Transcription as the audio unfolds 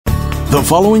The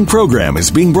following program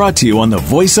is being brought to you on the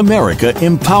Voice America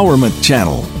Empowerment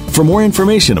Channel. For more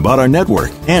information about our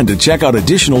network and to check out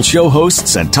additional show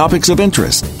hosts and topics of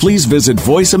interest, please visit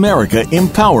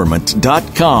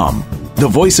voiceamericaempowerment.com. The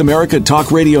Voice America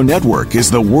Talk Radio Network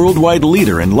is the worldwide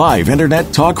leader in live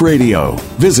Internet talk radio.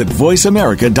 Visit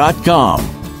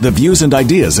voiceamerica.com. The views and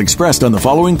ideas expressed on the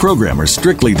following program are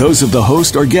strictly those of the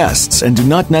host or guests and do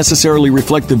not necessarily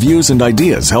reflect the views and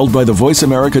ideas held by the Voice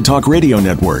America Talk Radio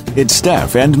Network, its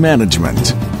staff, and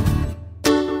management.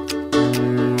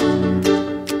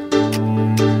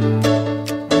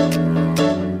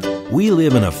 We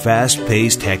live in a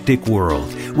fast-paced, hectic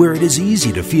world where it is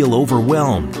easy to feel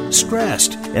overwhelmed,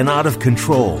 stressed, and out of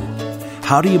control.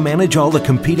 How do you manage all the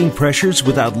competing pressures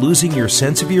without losing your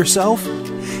sense of yourself?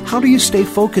 How do you stay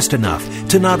focused enough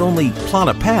to not only plot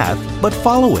a path, but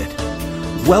follow it?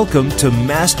 Welcome to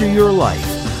Master Your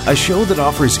Life, a show that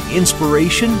offers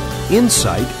inspiration,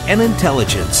 insight, and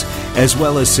intelligence, as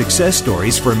well as success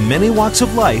stories from many walks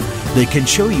of life that can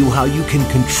show you how you can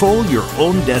control your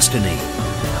own destiny.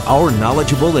 Our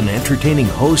knowledgeable and entertaining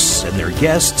hosts and their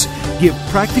guests give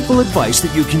practical advice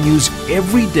that you can use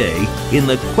every day in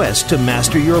the quest to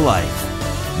master your life.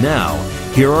 Now,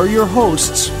 here are your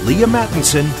hosts, Leah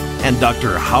Mattinson and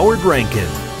Dr. Howard Rankin.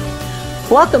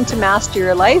 Welcome to Master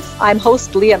Your Life. I'm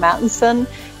host Leah Mattinson,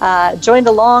 joined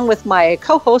along with my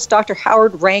co-host, Dr.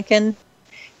 Howard Rankin.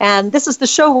 And this is the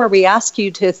show where we ask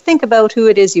you to think about who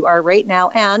it is you are right now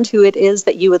and who it is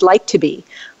that you would like to be.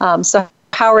 So,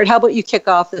 Howard, how about you kick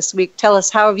off this week? Tell us,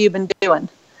 how have you been doing?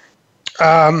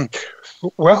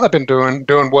 Well, I've been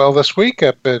doing well this week.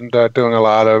 I've been doing a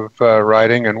lot of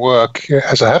writing and work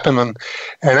as I have been. And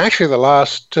actually the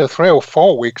last 3 or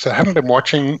 4 weeks, I haven't been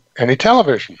watching any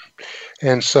television.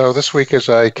 And so this week, as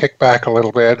I kick back a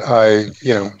little bit, I,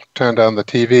 turned on the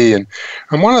TV. And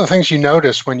one of the things you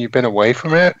notice when you've been away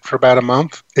from it for about a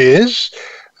month is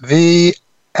the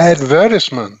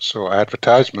advertisements or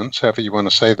advertisements, however you want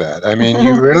to say that. I mean,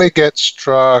 you really get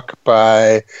struck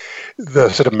by the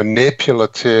sort of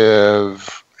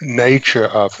manipulative nature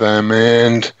of them.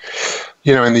 And,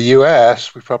 in the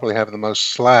U.S., we probably have the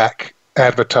most slack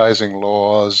advertising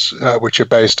laws, which are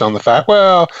based on the fact,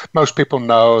 well, most people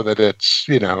know that it's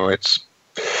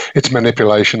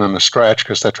manipulation and a stretch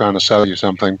because they're trying to sell you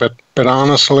something. But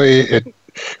honestly,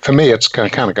 for me, it's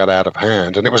kind of got out of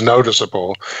hand, and it was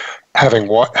noticeable having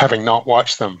not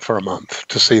watched them for a month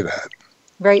to see that.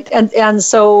 Right, and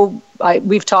so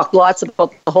we've talked lots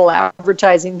about the whole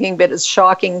advertising thing, but it's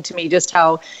shocking to me just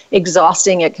how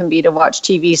exhausting it can be to watch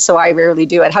TV, so I rarely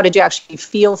do it. How did you actually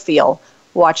feel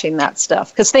watching that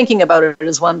stuff? Because thinking about it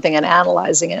is one thing and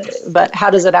analyzing it, but how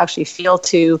does it actually feel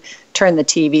to turn the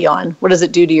TV on? What does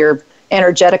it do to your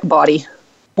energetic body?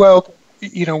 Well,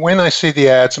 when I see the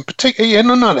ads, in particular,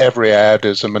 not every ad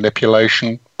is a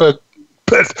manipulation, but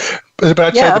I'd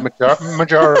say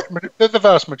the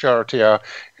vast majority are.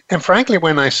 And frankly,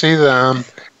 when I see them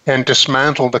and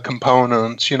dismantle the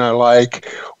components, like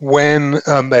when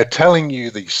they're telling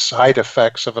you the side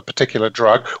effects of a particular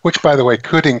drug, which, by the way,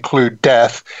 could include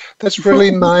death, there's really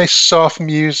nice soft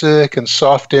music and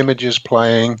soft images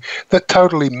playing that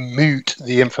totally mute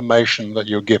the information that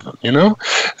you're given,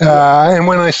 And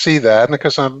when I see that, and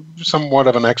because I'm somewhat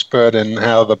of an expert in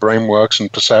how the brain works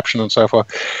and perception and so forth,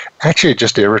 actually it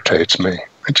just irritates me.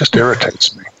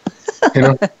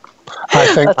 I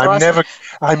think I'm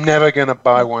never going to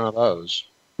buy one of those.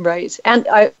 Right. And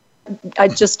I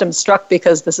just am struck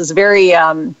because this is very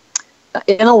in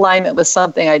alignment with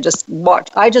something I just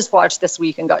watched this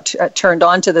week and got turned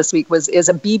on to this week is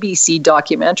a BBC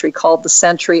documentary called The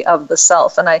Century of the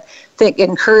Self. And I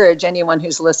encourage anyone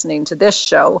who's listening to this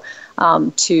show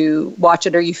to watch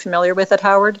it. Are you familiar with it,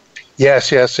 Howard?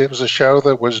 Yes. It was a show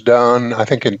that was done, I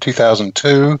think, in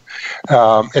 2002.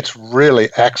 It's really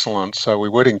excellent, so we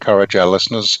would encourage our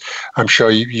listeners. I'm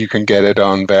sure you can get it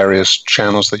on various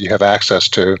channels that you have access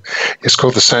to. It's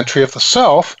called The Century of the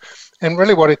Self, and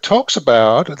really what it talks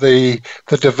about, the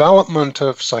development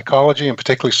of psychology, and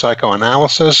particularly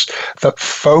psychoanalysis, that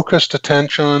focused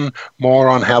attention more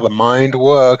on how the mind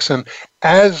works. And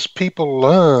as people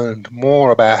learned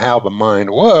more about how the mind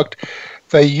worked,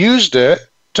 they used it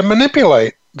to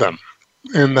manipulate them.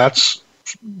 And that's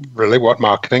really what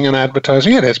marketing and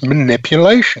advertising is. It's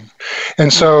manipulation.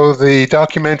 And so the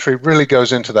documentary really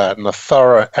goes into that in a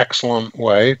thorough, excellent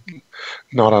way,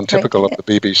 not untypical of the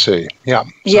BBC. Yeah.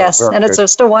 Yes, and it's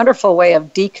just a wonderful way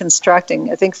of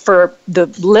deconstructing, I think, for the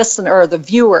listener or the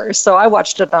viewer. So I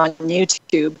watched it on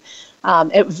YouTube.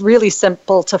 It was really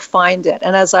simple to find it.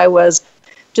 And as I was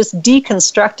just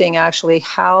deconstructing, actually,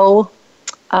 how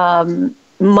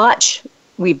much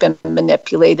we've been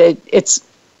manipulated, it's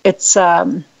it's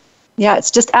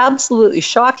just absolutely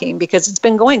shocking, because it's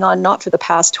been going on not for the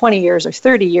past 20 years or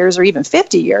 30 years or even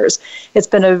 50 years. It's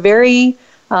been a very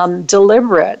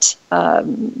deliberate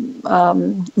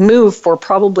move for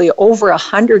probably over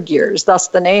 100 years, thus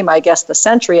the name, I guess, the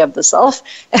century of the self.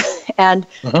 And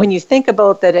when you think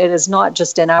about that, it is not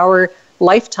just in our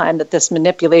lifetime that this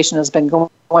manipulation has been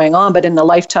going on, but in the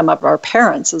lifetime of our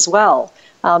parents as well.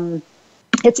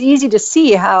 It's easy to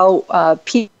see how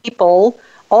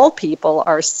all people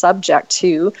are subject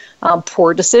to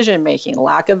poor decision-making,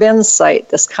 lack of insight,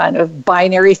 this kind of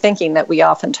binary thinking that we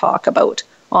often talk about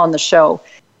on the show.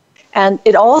 And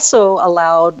it also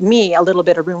allowed me a little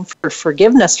bit of room for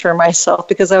forgiveness for myself,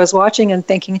 because I was watching and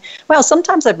thinking, well,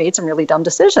 sometimes I've made some really dumb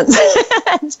decisions.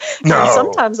 and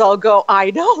sometimes I'll go,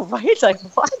 I know, right? Like,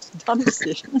 what? Dumb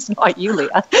decisions? Not you,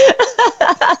 Leah.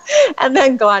 And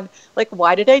then gone, like,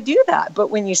 why did I do that? But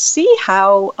when you see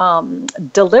how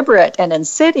deliberate and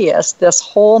insidious this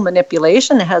whole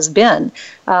manipulation has been,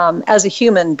 as a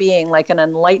human being, like an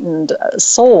enlightened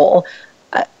soul,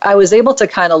 I was able to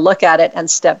kind of look at it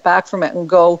and step back from it and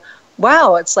go,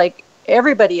 wow, it's like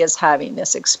everybody is having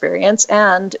this experience.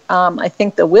 And I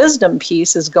think the wisdom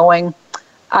piece is going,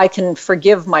 I can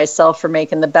forgive myself for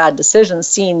making the bad decisions,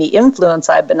 seeing the influence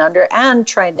I've been under, and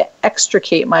trying to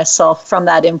extricate myself from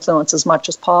that influence as much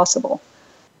as possible.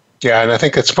 Yeah, and I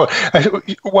think it's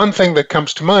one thing that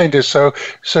comes to mind is, so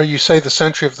you say the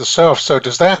century of the self. So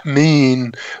does that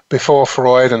mean before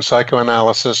Freud and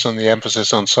psychoanalysis and the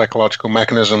emphasis on psychological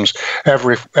mechanisms,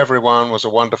 everyone was a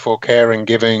wonderful, caring,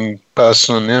 giving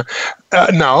person? Yeah?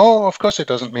 No, of course it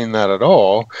doesn't mean that at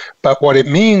all. But what it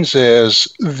means is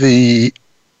the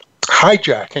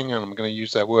hijacking, and I'm going to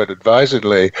use that word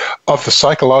advisedly, of the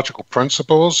psychological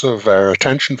principles of our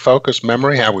attention, focus,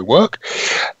 memory, how we work,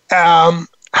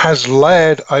 has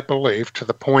led, I believe, to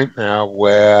the point now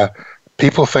where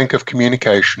people think of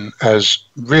communication as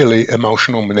really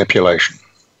emotional manipulation.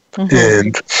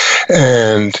 And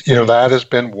that has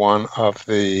been one of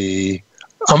the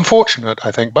unfortunate,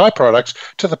 I think, byproducts,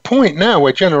 to the point now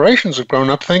where generations have grown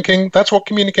up thinking that's what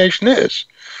communication is.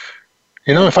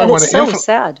 If I want to influence,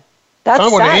 sad. If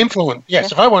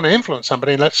I want to influence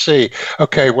somebody, let's see,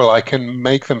 okay, well, I can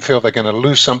make them feel they're going to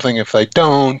lose something if they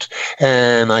don't,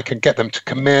 and I can get them to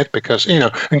commit because,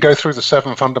 and go through the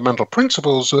 7 fundamental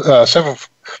principles, 7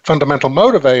 fundamental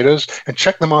motivators, and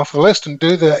check them off the list and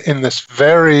do that in this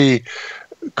very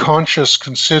conscious,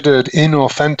 considered,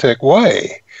 inauthentic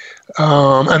way,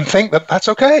 and think that that's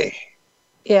okay.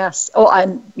 Yes. Oh,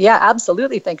 I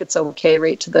absolutely think it's okay,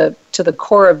 right to the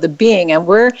core of the being. And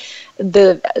we're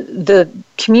the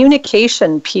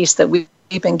communication piece that we've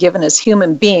been given as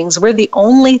human beings. We're the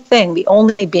only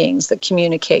beings that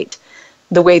communicate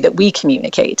the way that we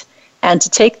communicate. And to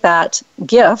take that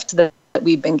gift that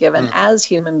we've been given as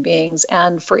human beings,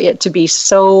 and for it to be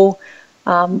so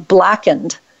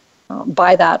blackened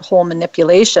by that whole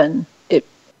manipulation,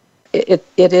 it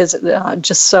is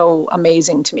just so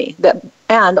amazing to me.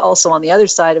 And also on the other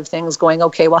side of things going,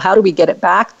 okay, well, how do we get it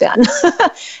back then?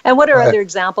 And what are other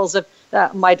examples of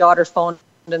my daughter phoned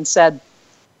and said,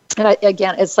 and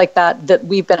again, it's like that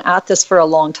we've been at this for a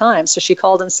long time. So she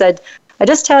called and said, I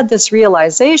just had this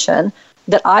realization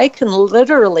that I can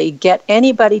literally get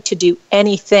anybody to do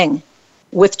anything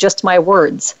with just my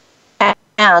words.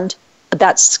 And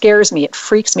that scares me. It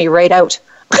freaks me right out.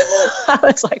 I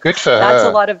was like, good for that's her.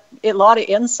 a lot of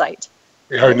insight.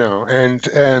 I know,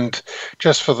 and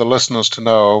just for the listeners to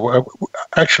know,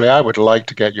 actually, I would like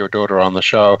to get your daughter on the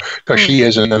show because she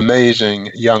is an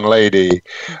amazing young lady.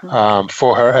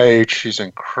 For her age, she's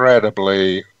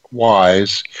incredibly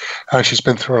wise, and she's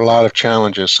been through a lot of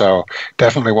challenges, so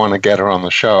definitely want to get her on the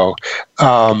show.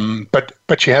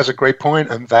 But she has a great point,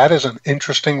 and that is an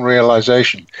interesting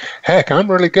realization. Heck, I'm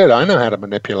really good. I know how to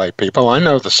manipulate people. I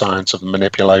know the science of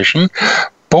manipulation.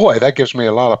 Boy, that gives me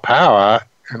a lot of power.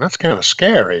 And that's kind of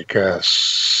scary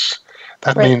because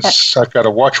that means I've got to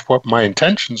watch what my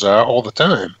intentions are all the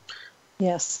time.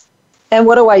 Yes. And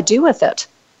what do I do with it?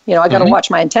 I got to watch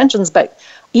my intentions. But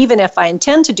even if I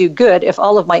intend to do good, if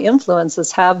all of my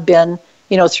influences have been,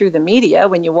 through the media,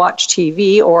 when you watch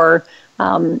TV or,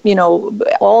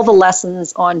 all the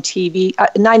lessons on TV,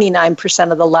 99%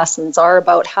 of the lessons are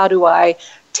about how do I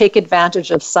take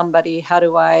advantage of somebody? How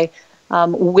do I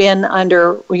win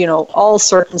under, all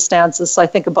circumstances? So I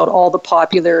think about all the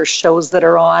popular shows that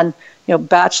are on,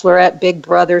 Bachelorette, Big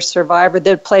Brother, Survivor,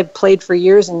 they've played for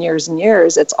years and years and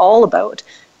years. It's all about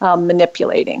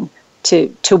manipulating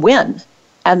to win.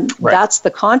 And that's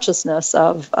the consciousness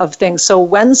of things. So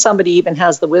when somebody even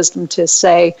has the wisdom to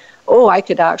say, oh, I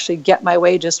could actually get my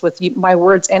way just with my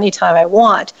words anytime I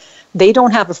want, they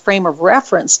don't have a frame of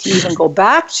reference to even go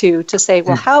back to say,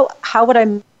 well, how would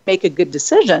I make a good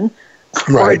decision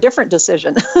or a different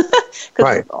decision?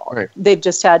 Because they've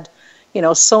just had,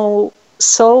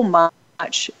 so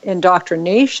much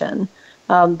indoctrination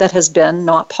that has been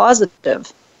not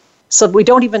positive. So we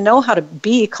don't even know how to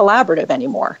be collaborative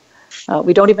anymore.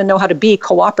 We don't even know how to be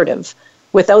cooperative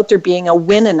without there being a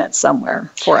win in it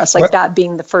somewhere for us, like that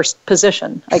being the first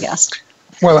position, I guess.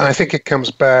 Well, I think it comes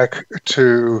back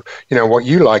to, what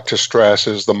you like to stress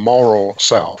is the moral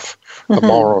self,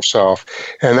 moral self.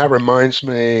 And that reminds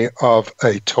me of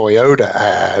a Toyota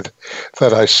ad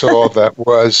that I saw that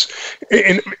was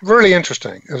really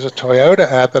interesting. It was a Toyota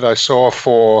ad that I saw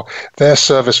for their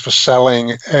service for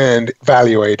selling and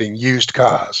evaluating used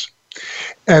cars.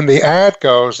 And the ad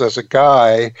goes, there's a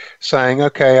guy saying,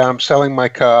 okay, I'm selling my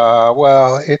car.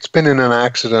 Well, it's been in an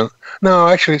accident. No,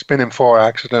 actually, it's been in 4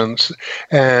 accidents.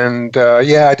 And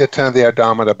I did turn the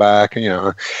odometer back, and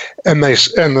then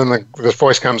the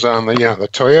voice comes on, the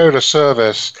Toyota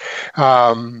service,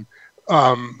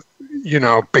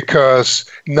 because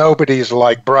nobody's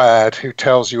like Brad who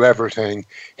tells you everything.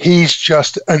 He's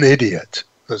just an idiot.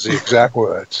 Those are the exact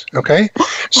words. Okay?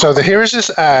 So here is this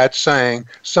ad saying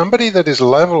somebody that is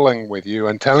leveling with you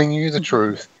and telling you the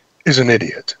truth is an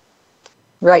idiot.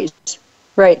 Right.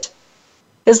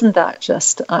 Isn't that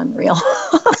just unreal?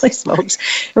 Holy smokes.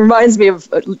 It reminds me of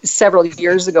several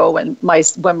years ago when my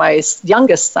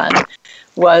youngest son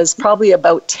was probably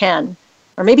about 10,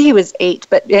 or maybe he was 8,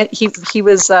 but he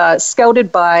was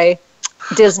scouted by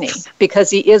Disney because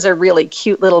he is a really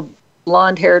cute little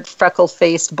blonde-haired,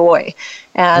 freckle-faced boy.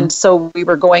 And so we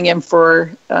were going in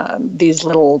for these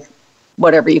little,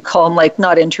 whatever you call them, like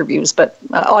not interviews, but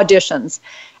auditions.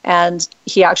 And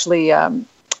he actually,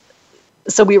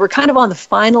 so we were kind of on the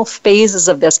final phases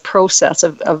of this process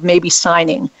of maybe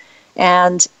signing.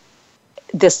 And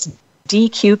this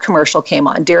DQ commercial came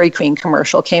on, Dairy Queen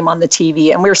commercial came on the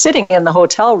TV. And we were sitting in the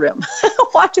hotel room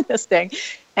watching this thing.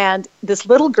 And this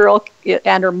little girl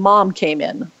and her mom came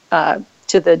in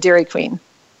to the Dairy Queen,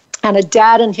 and a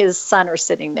dad and his son are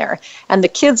sitting there, and the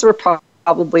kids were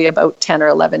probably about 10 or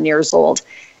 11 years old,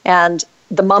 and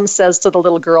the mom says to the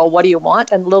little girl, what do you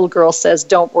want? And the little girl says,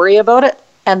 don't worry about it.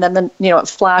 And then it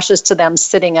flashes to them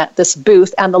sitting at this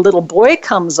booth, and the little boy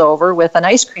comes over with an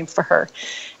ice cream for her,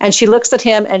 and she looks at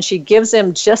him and she gives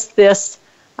him just this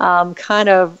kind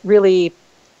of really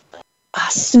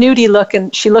snooty look,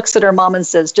 and she looks at her mom and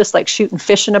says, just like shooting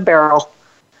fish in a barrel.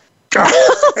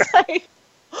 Like,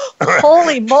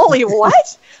 holy moly,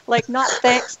 what? Like, not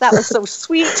thanks, that was so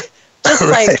sweet. Just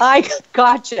like, I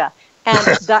gotcha.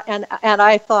 And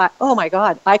I thought, oh my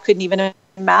God, I couldn't even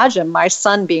imagine my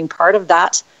son being part of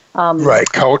that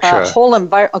culture. Whole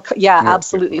environment. Yeah,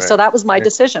 absolutely. Right. So that was my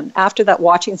decision. After that,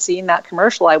 seeing that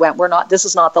commercial, I went, this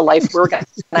is not the life we're going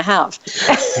to have.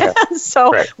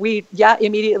 So we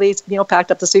immediately,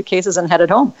 packed up the suitcases and headed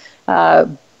home.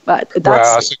 But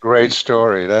that's a great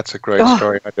story. That's a great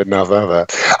story. I didn't know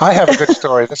that. I have a good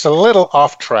story that's a little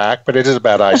off track, but it is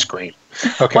about ice cream.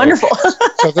 Okay. Wonderful.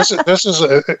 So this is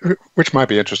which might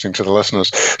be interesting to the listeners.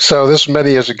 So this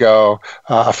many years ago,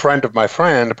 a friend of my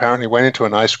friend apparently went into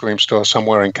an ice cream store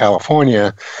somewhere in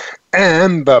California,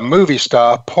 and the movie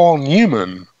star Paul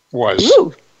Newman was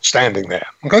standing there.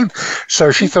 Okay?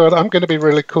 So she thought, I'm going to be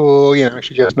really cool.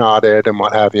 She just nodded and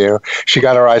what have you. She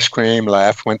got her ice cream,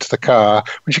 left, went to the car.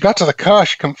 When she got to the car,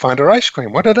 she couldn't find her ice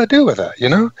cream. What did I do with it?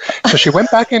 So she went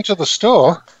back into the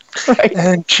store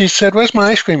and she said, where's my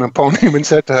ice cream? And Paul Newman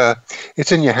said to her,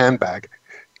 it's in your handbag.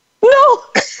 No.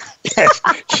 Yes.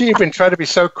 She had been trying to be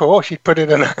so cool. She put it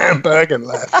in a handbag and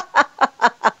left.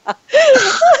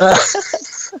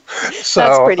 So,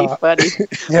 that's pretty funny.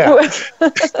 Yeah.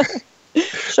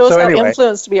 Shows how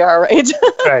influenced we are,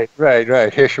 right?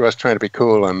 Right. Here she was trying to be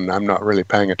cool, and I'm not really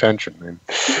paying attention.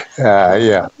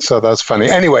 And, so that's funny.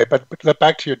 Anyway, but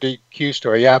back to your DQ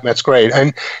story. Yeah, that's great.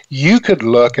 And you could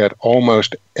look at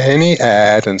almost any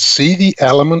ad and see the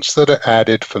elements that are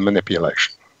added for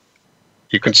manipulation.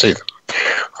 You can see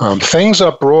them. Things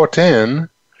are brought in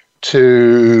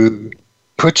to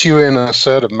put you in a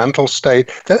sort of mental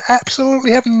state that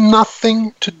absolutely have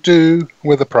nothing to do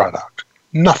with the product.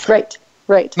 Nothing.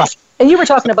 Right. Nothing. And you were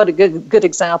talking about a good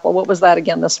example. What was that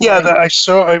again this morning? Yeah, I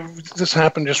saw, this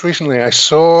happened just recently. I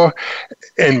saw,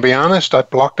 and to be honest, I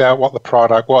blocked out what the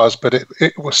product was, but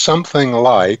it was something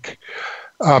like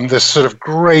this sort of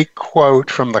great quote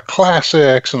from the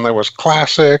classics, and there was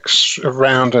classics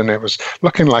around, and it was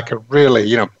looking like a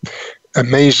really,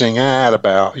 amazing ad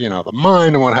about, the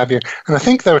mind and what have you. And I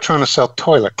think they were trying to sell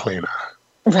toilet cleaner.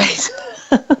 Right.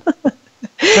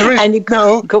 There is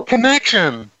no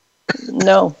connection.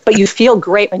 No, but you feel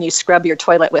great when you scrub your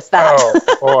toilet with that. Oh,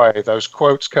 boy, those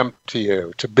quotes come to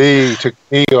you. To be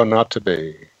or not to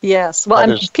be. Yes. Well,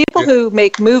 and people who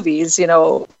make movies,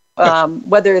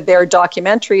 whether they're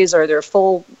documentaries or they're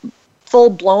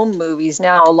full-blown movies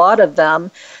now, a lot of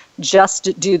them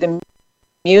just do the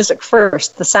music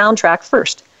first, the soundtrack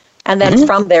first. And then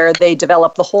from there, they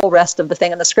develop the whole rest of the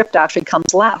thing, and the script actually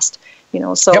comes last.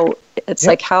 It's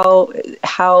like how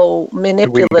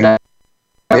manipulative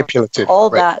all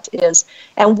that is.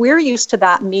 And we're used to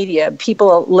that media.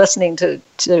 People listening to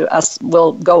us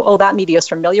will go, oh, that media is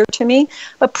familiar to me.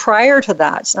 But prior to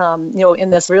that, in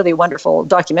this really wonderful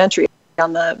documentary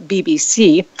on the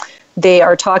BBC, they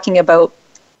are talking about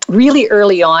really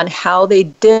early on how they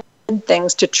did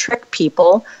things to trick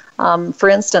people. For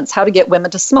instance, how to get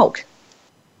women to smoke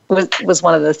was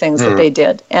one of the things that they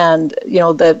did. And,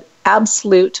 the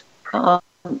absolute...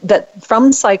 that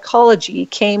from psychology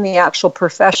came the actual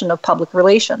profession of public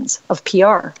relations, of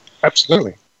PR.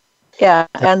 Absolutely. Yeah,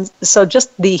 and so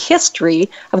just the history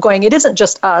of going, it isn't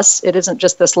just us, it isn't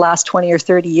just this last 20 or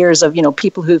 30 years of,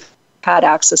 people who've had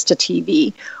access to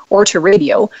TV or to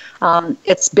radio.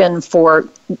 It's been for,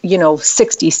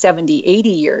 60, 70, 80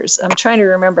 years. I'm trying to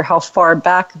remember how far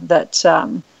back that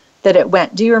it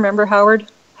went. Do you remember, Howard?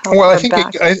 Well, I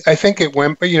think it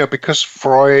went, because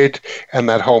Freud and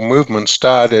that whole movement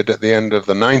started at the end of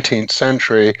the 19th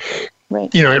century. Right.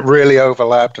 It really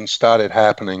overlapped and started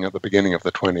happening at the beginning of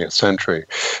the 20th century.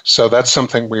 So that's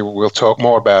something we will talk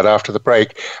more about after the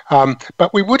break.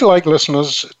 But we would like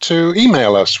listeners to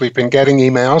email us. We've been getting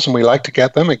emails, and we like to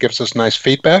get them. It gives us nice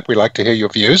feedback. We like to hear your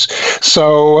views.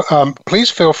 So please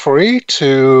feel free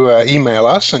to email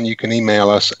us, and you can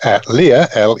email us at Leah,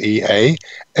 Leah,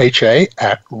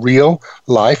 at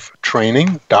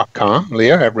reallifetraining.com,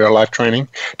 Leah at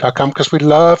reallifetraining.com, because we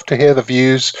love to hear the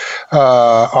views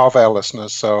of our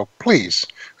listeners. So please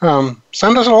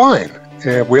send us a line.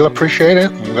 We'll appreciate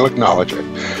it and we'll acknowledge it.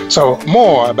 So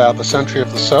more about the Century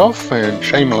of the Self and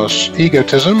shameless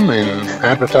egotism in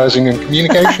advertising and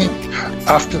communication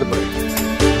after the break.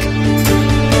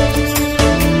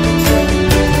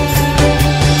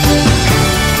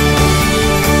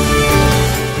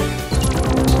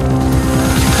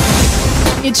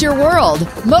 It's your world.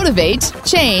 Motivate,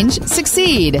 change,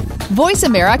 succeed.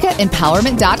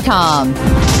 VoiceAmericaEmpowerment.com.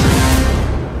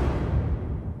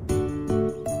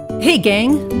 Hey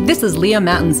gang, this is Leah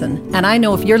Mattinson, and I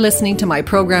know if you're listening to my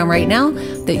program right now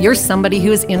that you're somebody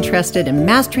who is interested in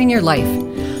mastering your life.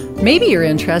 Maybe you're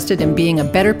interested in being a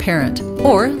better parent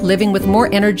or living with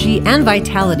more energy and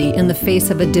vitality in the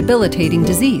face of a debilitating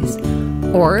disease.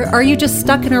 Or are you just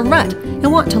stuck in a rut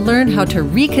and want to learn how to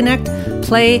reconnect,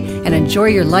 play, and enjoy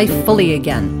your life fully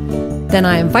again? Then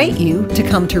I invite you to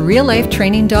come to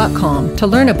reallifetraining.com to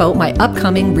learn about my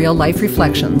upcoming Real Life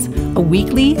Reflections, a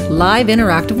weekly live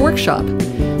interactive workshop.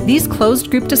 These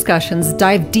closed group discussions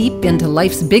dive deep into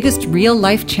life's biggest real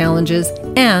life challenges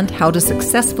and how to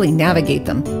successfully navigate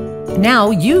them.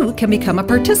 Now you can become a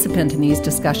participant in these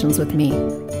discussions with me.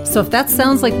 So if that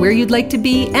sounds like where you'd like to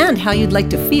be and how you'd like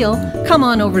to feel, come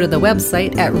on over to the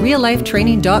website at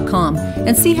reallifetraining.com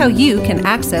and see how you can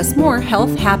access more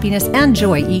health, happiness, and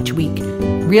joy each week.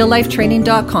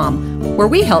 reallifetraining.com, where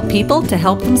we help people to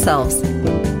help themselves.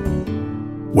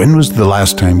 When was the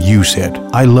last time you said,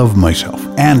 I love myself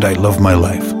and I love my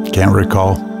life? Can't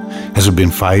recall. Has it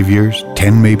been 5 years,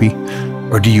 10 maybe?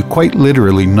 Or do you quite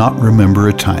literally not remember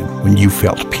a time when you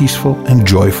felt peaceful and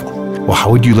joyful? Well, how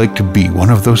would you like to be one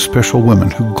of those special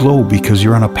women who glow because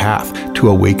you're on a path to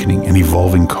awakening and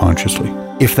evolving consciously?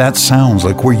 If that sounds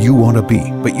like where you want to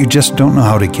be, but you just don't know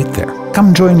how to get there,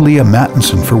 come join Leah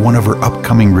Mattinson for one of her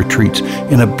upcoming retreats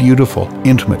in a beautiful,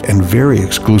 intimate, and very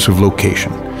exclusive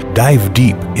location. Dive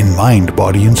deep in mind,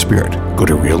 body, and spirit. Go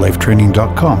to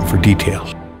reallifetraining.com for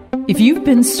details. If you've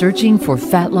been searching for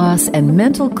fat loss and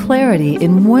mental clarity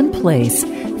in one place,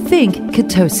 think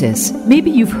ketosis. Maybe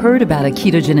you've heard about a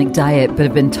ketogenic diet but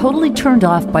have been totally turned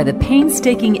off by the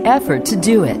painstaking effort to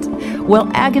do it.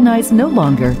 Well, agonize no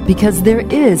longer, because there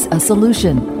is a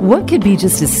solution. What could be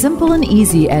just as simple and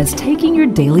easy as taking your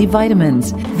daily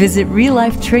vitamins? Visit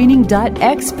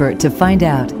reallifetraining.expert to find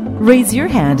out. Raise your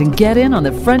hand and get in on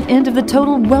the front end of the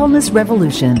total wellness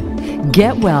revolution.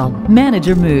 Get well, manage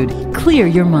your mood, clear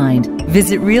your mind.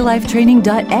 Visit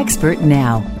reallifetraining.expert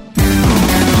now.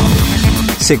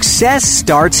 Success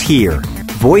starts here.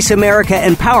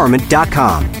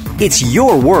 VoiceAmericaEmpowerment.com. It's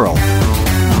your world.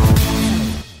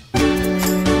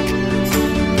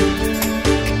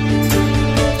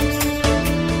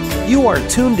 You are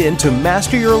tuned in to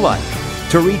Master Your Life.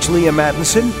 To reach Leah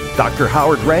Mattinson, Dr.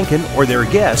 Howard Rankin, or their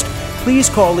guest, please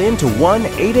call in to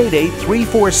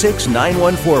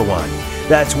 1-888-346-9141.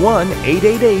 That's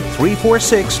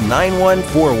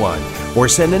 1-888-346-9141. Or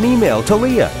send an email to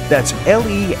Leah, that's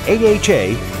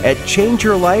Leaha, at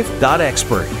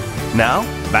changeyourlife.expert. Now,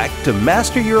 back to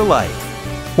Master Your Life.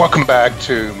 Welcome back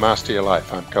to Master Your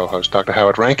Life. I'm co-host Dr.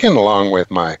 Howard Rankin, along with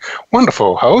my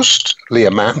wonderful host, Leah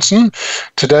Mattinson.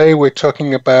 Today we're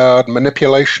talking about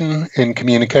manipulation in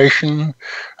communication,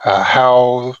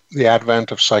 how the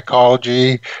advent of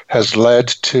psychology has led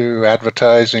to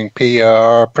advertising,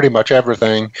 PR, pretty much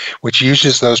everything, which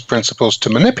uses those principles to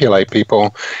manipulate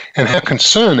people, and how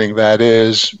concerning that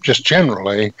is just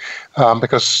generally,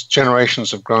 because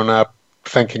generations have grown up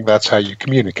thinking that's how you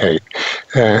communicate.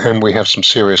 And we have some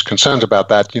serious concerns about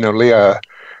that. You know, Leah,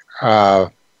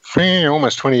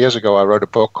 almost 20 years ago, I wrote a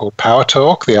book called Power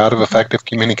Talk, The Art of Effective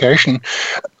Communication,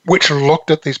 which looked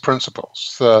at these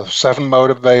principles, the 7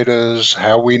 motivators,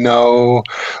 how we know,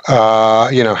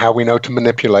 how we know to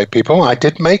manipulate people. I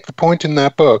did make the point in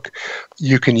that book,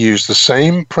 you can use the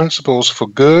same principles for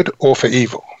good or for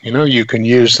evil. You know, you can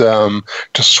use them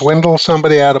to swindle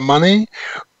somebody out of money,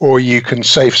 or you can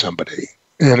save somebody.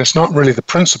 And it's not really the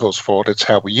principles' fault, it's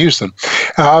how we use them.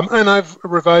 And I've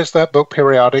revised that book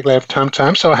periodically from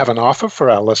time. So I have an offer for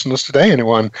our listeners today.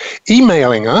 Anyone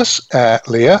emailing us at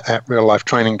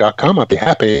leah@reallifetraining.com, I'd be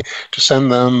happy to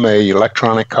send them an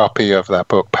electronic copy of that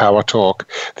book, Power Talk,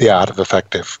 The Art of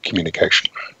Effective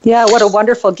Communication. Yeah, what a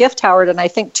wonderful gift, Howard. And I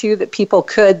think, too, that people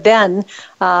could then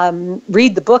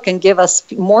read the book and give us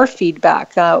more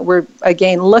feedback. We're,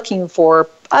 again, looking for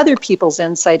other people's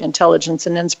insight, intelligence,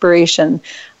 and inspiration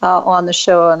on the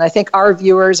show. And I think our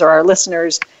viewers or our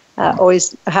listeners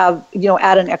always have,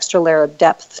 add an extra layer of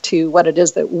depth to what it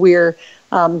is that we're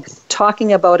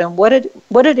talking about and what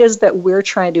it is that we're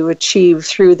trying to achieve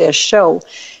through this show.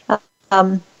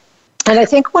 And I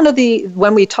think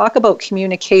when we talk about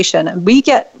communication, we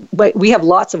have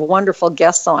lots of wonderful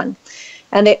guests on,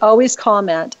 and they always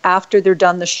comment after they're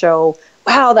done the show,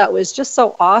 wow, that was just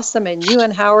so awesome, and you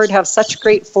and Howard have such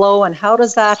great flow, and how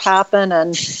does that happen?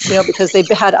 And, because they've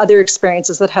had other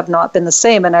experiences that have not been the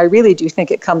same. And I really do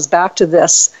think it comes back to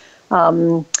this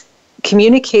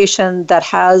communication that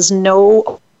has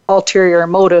no ulterior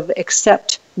motive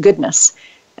except goodness.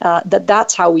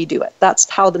 That's how we do it. That's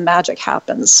how the magic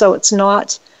happens. So it's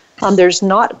not, there's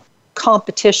not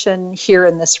competition here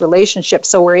in this relationship.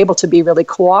 So we're able to be really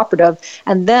cooperative.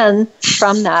 And then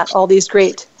from that, all these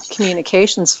great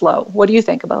communications flow. What do you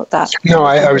think about that? No,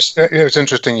 it was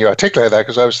interesting you articulated that,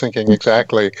 because I was thinking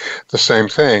exactly the same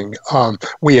thing.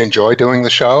 We enjoy doing the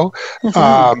show,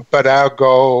 but our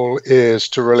goal is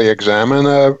to really examine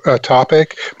a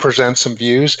topic, present some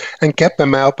views, and get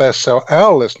them out there so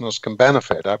our listeners can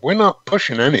benefit. We're not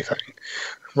pushing anything,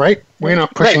 right? We're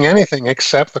not pushing anything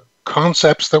except the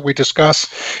concepts that we discuss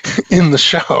in the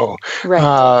show.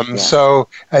 Right. So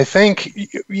I think,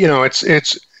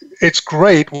 it's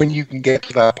great when you can get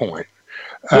to that point.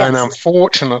 Yes. And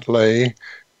unfortunately,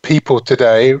 people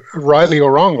today, rightly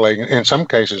or wrongly, in some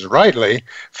cases rightly,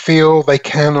 feel they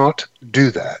cannot do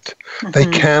that. They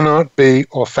cannot be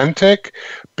authentic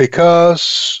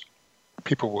because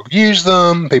people will use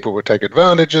them, people will take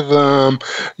advantage of them,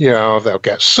 they'll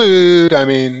get sued.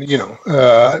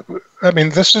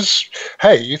 This is,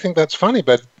 hey, you think that's funny,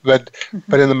 but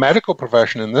in the medical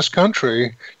profession in this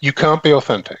country, you can't be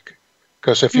authentic.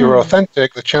 Because if you're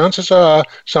authentic, the chances are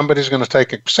somebody's going to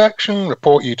take exception,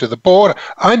 report you to the board.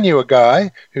 I knew a guy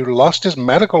who lost his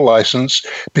medical license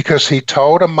because he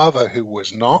told a mother who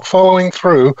was not following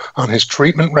through on his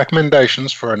treatment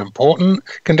recommendations for an important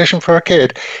condition for a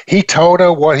kid. He told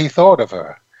her what he thought of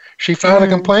her. She filed a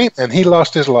complaint, and he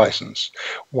lost his license.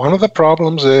 One of the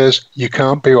problems is you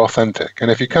can't be authentic.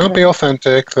 And if you can't be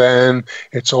authentic, then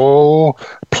it's all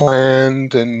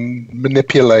planned and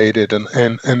manipulated.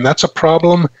 And that's a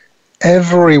problem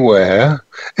everywhere,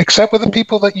 except with the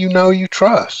people that you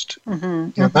trust.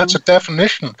 That's a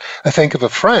definition, I think, of a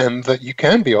friend, that you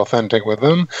can be authentic with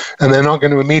them, and they're not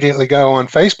going to immediately go on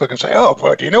Facebook and say, oh,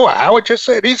 but do you know what Howard just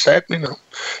said? He said,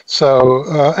 So,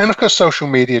 and of course, social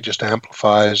media just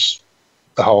amplifies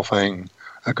the whole thing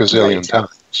a gazillion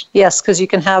times. Yes, because you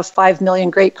can have 5 million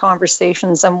great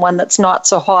conversations and one that's not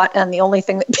so hot, and the only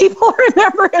thing that people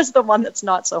remember is the one that's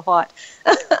not so hot.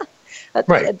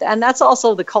 Right. And that's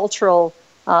also the cultural,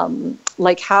 how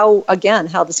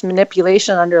this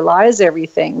manipulation underlies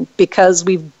everything, because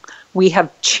we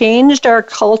have changed our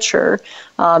culture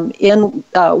in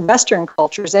Western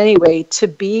cultures anyway to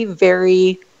be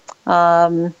very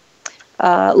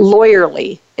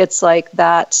lawyerly. It's like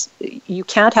that you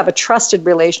can't have a trusted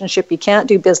relationship. You can't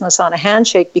do business on a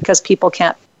handshake because people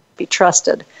can't be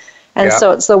trusted. And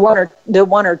so it's the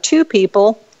one or two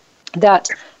people that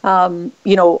are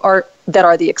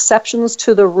the exceptions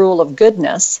to the rule of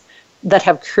goodness that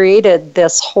have created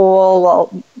this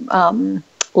whole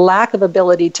lack of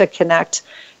ability to connect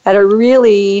at a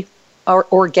really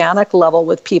organic level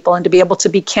with people and to be able to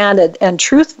be candid and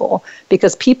truthful,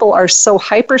 because people are so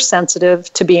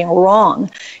hypersensitive to being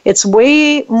wrong. It's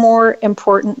way more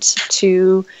important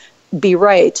to be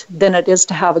right than it is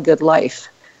to have a good life.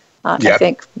 I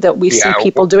think that we see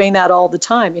people doing that all the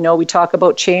time. We talk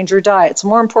about change or die. It's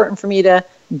more important for me to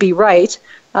be right.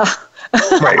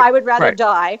 I would rather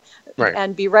die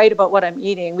and be right about what I'm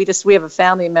eating. We have a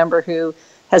family member who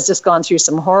has just gone through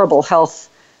some horrible health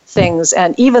things.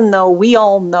 And even though we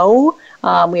all know,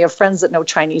 we have friends that know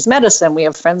Chinese medicine, we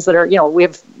have friends that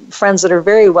are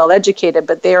very well educated,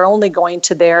 but they are only going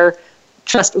to their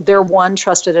one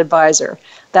trusted advisor.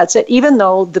 That's it, even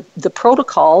though the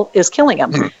protocol is killing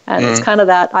them. And it's kind of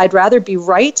that, I'd rather be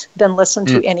right than listen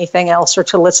to anything else or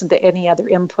to listen to any other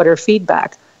input or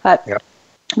feedback.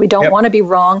 We don't want to be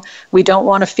wrong. We don't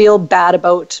want to feel bad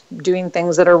about doing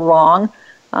things that are wrong.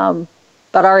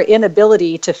 But our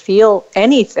inability to feel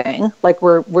anything, like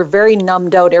we're very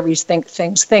numbed out,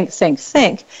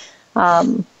 think.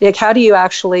 Like, how do you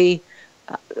actually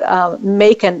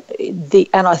make an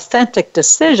authentic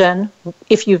decision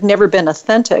if you've never been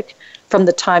authentic from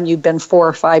the time you've been 4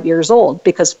 or 5 years old?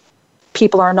 Because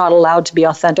people are not allowed to be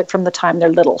authentic from the time they're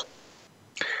little.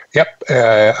 Yep,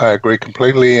 I agree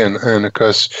completely, and of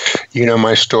course,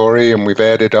 my story, and we've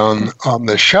added on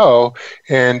the show,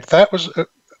 and that was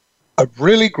a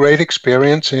really great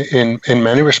experience. In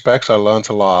many respects, I learned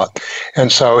a lot,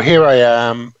 and so here I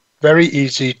am, very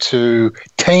easy to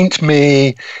taint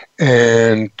me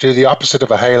and do the opposite of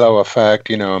a halo effect,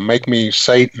 and make me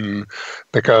Satan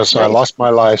because I lost my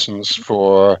license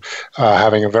for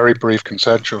having a very brief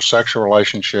consensual sexual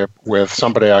relationship with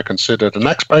somebody I considered an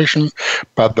ex-patient,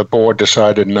 but the board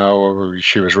decided no,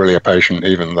 she was really a patient,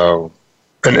 even though.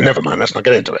 And never mind, let's not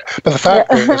get into it. But the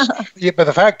fact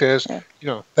is,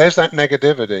 there's that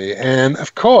negativity, and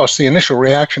of course, the initial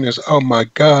reaction is, "Oh my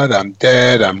God, I'm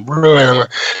dead, I'm ruined."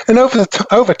 And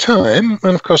over time,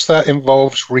 and of course, that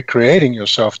involves recreating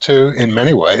yourself too. In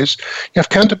many ways, you have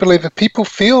come to believe that people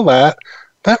feel that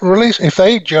really, if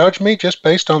they judge me just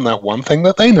based on that one thing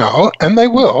that they know, and they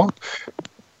will,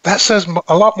 that says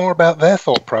a lot more about their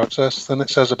thought process than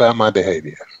it says about my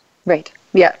behavior. Right.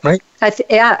 Yeah. Right.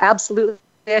 Absolutely.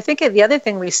 I think the other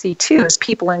thing we see, too, is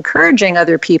people encouraging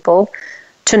other people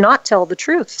to not tell the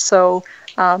truth. So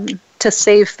to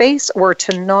save face or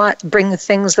to not bring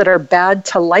things that are bad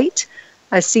to light.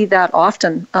 I see that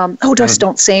often. Just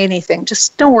don't say anything.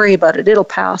 Just don't worry about it. It'll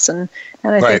pass. And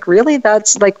I think, really,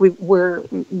 that's like we're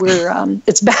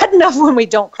it's bad enough when we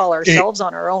don't call ourselves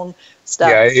on our own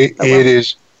stuff. Yeah, it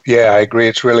is. Yeah, I agree.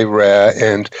 It's really rare.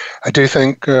 And I do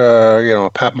think,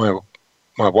 pat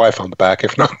my wife on the back,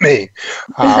 if not me.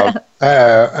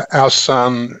 Our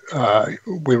son,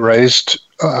 we raised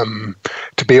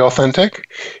to be authentic.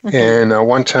 And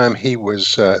one time he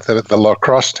was, the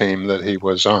lacrosse team that he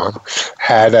was on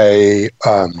had a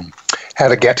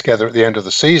get-together at the end of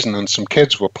the season, and some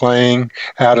kids were playing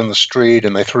out in the street,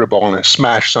 and they threw a ball and it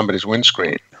smashed somebody's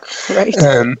windscreen. Right.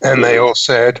 And they all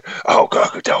said, "Oh,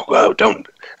 God, don't."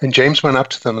 And James went up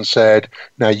to them and said,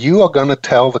 "Now you are going to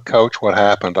tell the coach what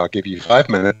happened. I'll give you 5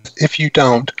 minutes. If you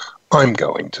don't, I'm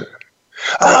going to."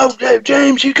 "Oh,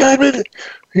 James, you can't really."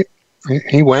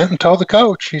 He went and told the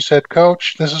coach. He said,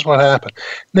 "Coach, this is what happened."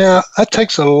 Now, that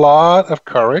takes a lot of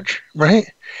courage, right?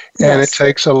 Yes. And it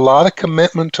takes a lot of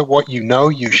commitment to what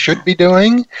you should be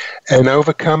doing and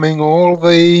overcoming all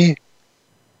the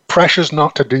pressures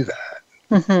not to do that.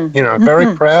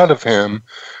 Very proud of him.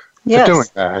 For doing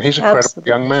that. He's an incredible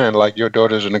young man, like your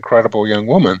daughter's an incredible young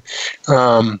woman.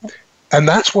 And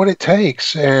that's what it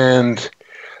takes. And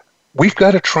we've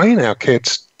got to train our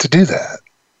kids to do that.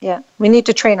 Yeah, we need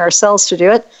to train ourselves to do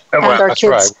it. And our kids.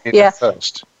 Right. We need that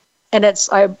first. And it's,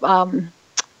 I'm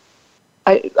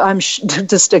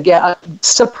just, again,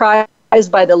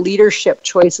 surprised by the leadership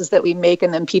choices that we make,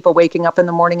 and then people waking up in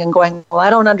the morning and going, "Well, I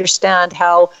don't understand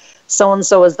how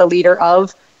so-and-so is the leader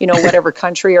of whatever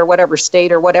country or whatever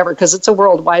state or whatever," because it's a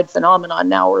worldwide phenomenon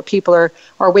now where people are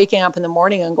waking up in the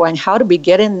morning and going, "How did we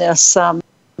get in this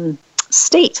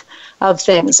state of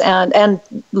things?" And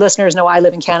listeners know I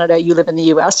live in Canada, you live in the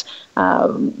U.S.,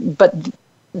 but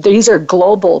these are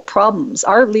global problems.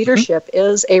 Our leadership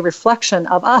is a reflection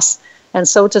of us. And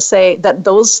so to say that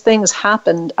those things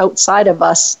happened outside of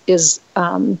us is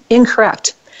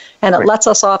incorrect. And it lets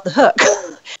us off the hook.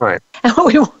 Right.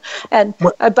 And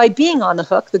by being on the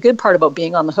hook, the good part about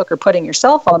being on the hook or putting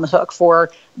yourself on the hook for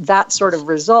that sort of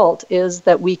result is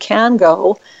that we can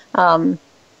go,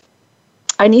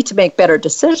 I need to make better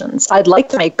decisions. I'd like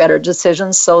to make better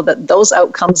decisions so that those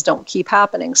outcomes don't keep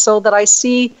happening, so that I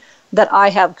see that I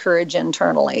have courage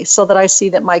internally, so that I see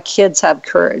that my kids have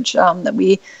courage, that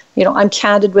we, I'm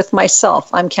candid with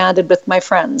myself, I'm candid with my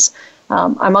friends,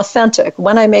 I'm authentic.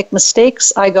 When I make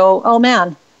mistakes, I go, oh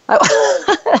man,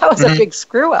 that was a big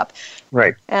screw up.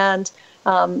 Right. And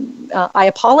I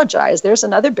apologize. There's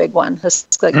another big one.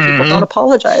 It's like people don't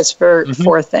apologize for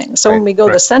things. So when we go,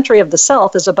 the century of the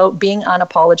self is about being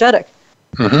unapologetic.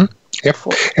 Yep.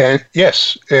 And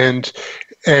yes, and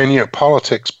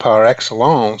politics par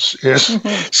excellence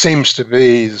seems to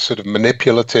be the sort of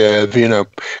manipulative,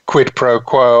 quid pro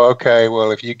quo. Okay,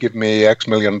 well, if you give me X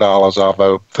million dollars, I'll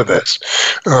vote for this.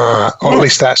 Or at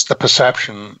least that's the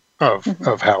perception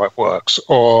of how it works.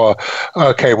 Or,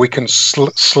 okay, we can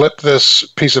slip this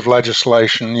piece of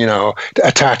legislation,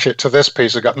 attach it to this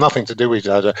piece that got nothing to do with each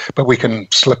other, but we can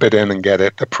slip it in and get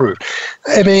it approved.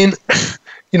 I mean,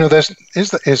 is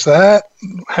that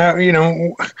how,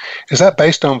 is that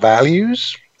based on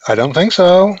values? I don't think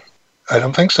so.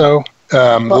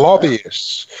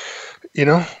 Lobbyists,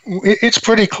 it's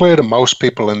pretty clear to most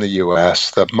people in the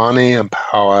U.S. that money and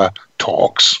power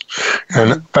talks,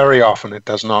 and very often it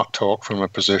does not talk from a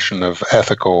position of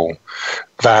ethical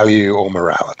value or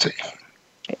morality.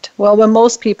 Right. Well, when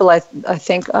most people, I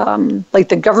think, like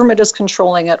the government is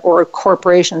controlling it or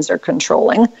corporations are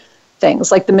controlling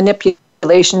things, like the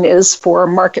manipulation is for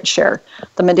market share.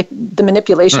 The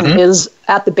manipulation is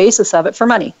at the basis of it for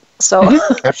money. So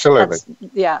absolutely.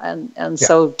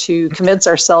 So to convince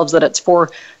ourselves that it's for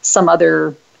some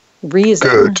other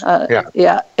reason,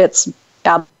 it's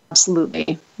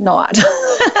absolutely not.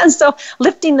 And so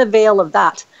lifting the veil of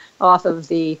that off of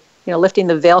the, lifting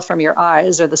the veil from your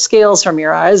eyes or the scales from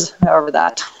your eyes, however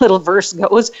that little verse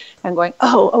goes, and going,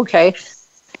 oh, okay,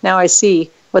 now I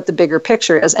see what the bigger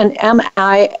picture is. And am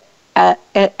I at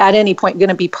any point going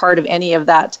to be part of any of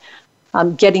that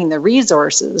getting the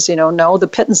resources, no, the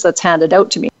pittance that's handed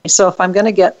out to me. So if I'm going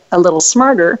to get a little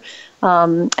smarter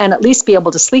and at least be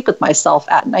able to sleep with myself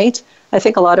at night, I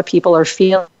think a lot of people are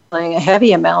feeling a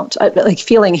heavy amount, like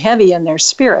feeling heavy in their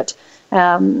spirit.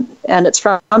 And it's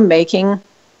from making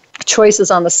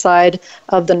choices on the side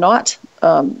of the not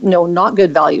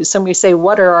good values. So when we say,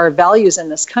 what are our values in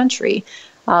this country?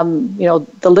 The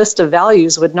list of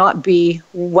values would not be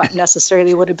what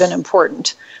necessarily would have been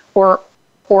important or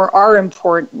are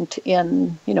important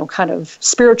in, kind of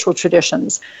spiritual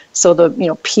traditions. So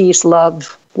the, peace,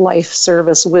 love, life,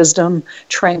 service, wisdom,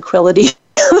 tranquility.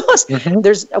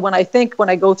 There's when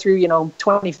I go through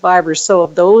 25 or so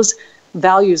of those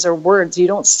values or words, you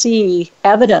don't see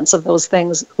evidence of those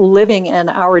things living in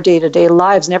our day-to-day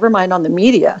lives, never mind on the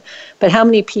media. But how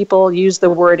many people use the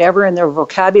word ever in their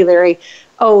vocabulary?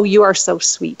 Oh, you are so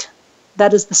sweet.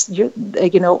 That is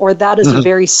or that is a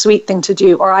very sweet thing to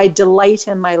do, or I delight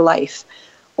in my life,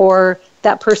 or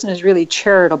that person is really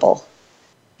charitable,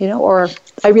 or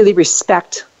I really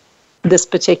respect this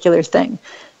particular thing.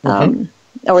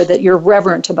 Or that you're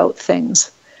reverent about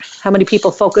things. How many people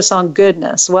focus on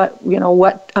goodness? What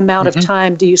amount of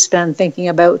time do you spend thinking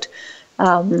about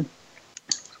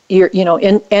your,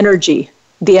 in energy,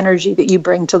 the energy that you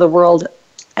bring to the world?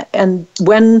 And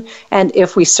when and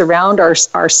if we surround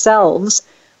ourselves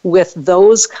with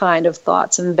those kind of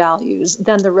thoughts and values,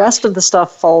 then the rest of the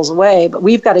stuff falls away. But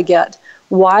we've got to get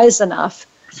wise enough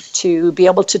to be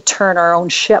able to turn our own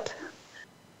ship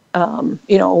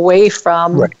away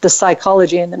from the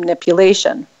psychology and the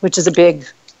manipulation, which is a big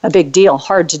deal,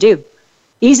 hard to do.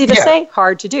 Easy to say,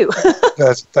 hard to do.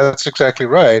 That's exactly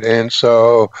right. And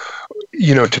so,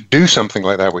 to do something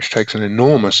like that, which takes an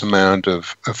enormous amount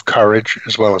of courage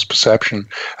as well as perception,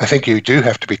 I think you do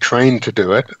have to be trained to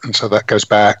do it. And so that goes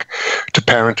back to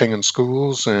parenting in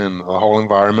schools and the whole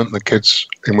environment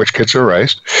in which kids are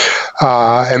raised.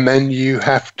 And then you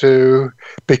have to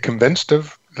be convinced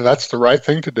of that's the right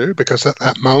thing to do, because at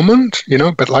that moment,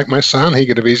 but like my son, he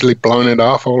could have easily blown it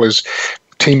off. All his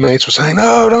teammates were saying,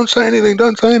 no, don't say anything.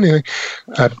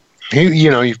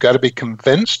 You've got to be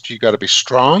convinced, you've got to be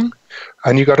strong,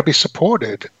 and you've got to be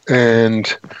supported.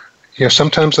 And,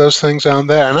 sometimes those things aren't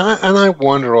there. And I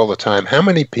wonder all the time, how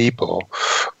many people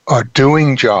are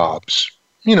doing jobs,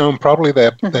 and probably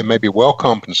they may be well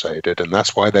compensated, and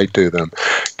that's why they do them,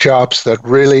 jobs that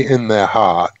really in their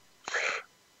heart,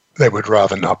 they would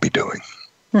rather not be doing.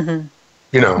 Maybe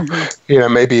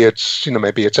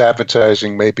it's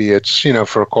advertising, maybe it's,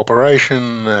 for a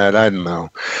corporation that, I don't know,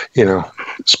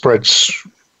 spreads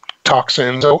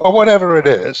toxins or whatever it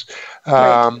is.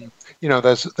 You know,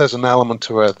 there's an element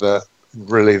to it that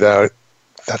really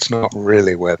that's not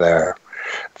really where their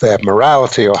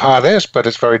morality or heart is, but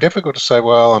it's very difficult to say,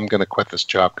 well, I'm going to quit this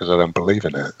job because I don't believe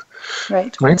in it.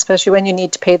 Right. Especially when you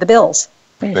need to pay the bills.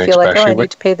 When you feel like, I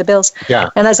need to pay the bills. Yeah.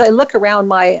 And as I look around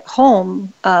my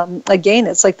home, again,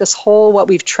 it's like this whole what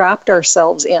we've trapped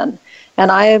ourselves in.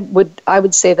 And I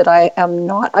would say that I am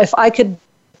not. If I could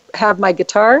have my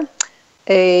guitar,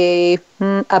 a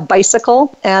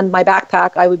bicycle, and my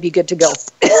backpack, I would be good to go.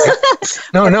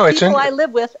 No, it's people I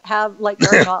live with are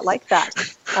not like that.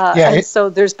 So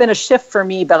there's been a shift for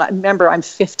me. But remember, I'm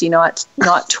 50, not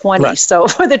 20. Right. So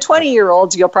for the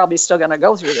 20-year-olds, you're probably still going to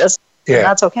go through this. Yeah. And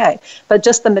that's okay. But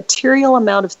just the material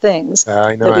amount of things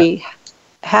that we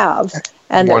have,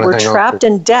 and that we're trapped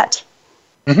in debt.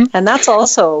 Mm-hmm. And that's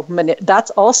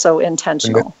also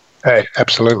intentional. Hey,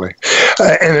 absolutely.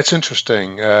 And it's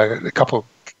interesting. A couple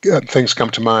things come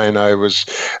to mind. I was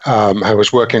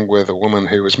working with a woman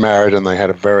who was married, and they had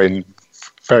a very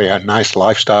nice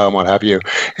lifestyle and what have you.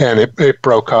 And it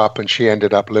broke up, and she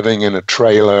ended up living in a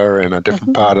trailer in a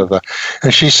different part of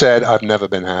and she said, I've never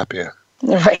been happier.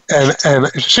 Right. And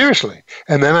seriously.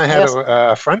 And then I had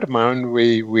a friend of mine,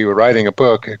 we were writing a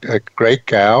book, a great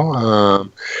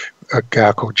gal, a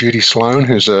gal called Judy Sloan,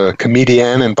 who's a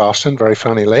comedian in Boston, very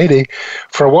funny lady.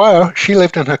 For a while, she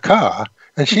lived in her car.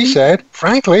 And she said,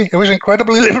 frankly, it was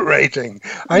incredibly liberating.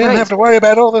 I didn't have to worry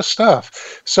about all this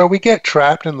stuff. So we get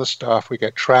trapped in the stuff. We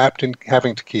get trapped in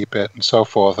having to keep it and so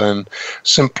forth. And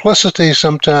simplicity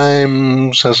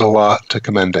sometimes has a lot to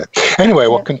commend it. Anyway,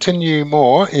 we'll continue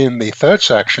more in the third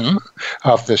section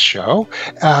of this show.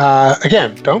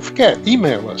 Again, don't forget,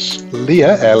 email us,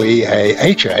 Leah,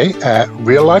 Leaha, at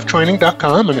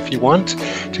reallifetraining.com. And if you want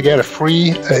to get a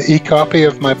free e-copy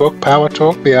of my book, Power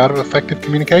Talk, The Art of Effective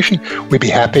Communication, we'd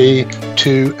be happy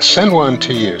to send one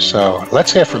to you. So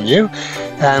let's hear from you,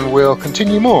 and we'll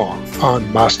continue more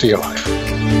on Master Your Life.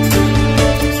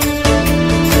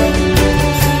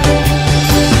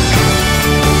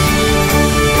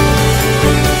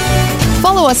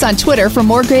 Follow us on Twitter for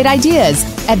more great ideas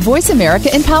at Voice America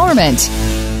Empowerment.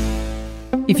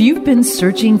 If you've been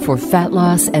searching for fat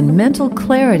loss and mental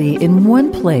clarity in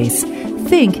one place,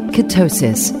 think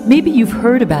ketosis. Maybe you've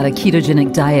heard about a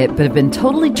ketogenic diet but have been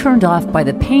totally turned off by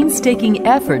the painstaking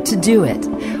effort to do it.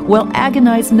 Well,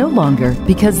 agonize no longer,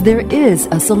 because there is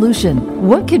a solution.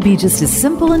 What could be just as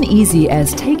simple and easy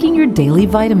as taking your daily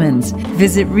vitamins?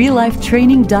 Visit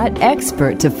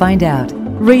reallifetraining.expert to find out.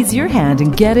 Raise your hand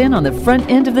and get in on the front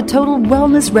end of the total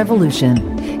wellness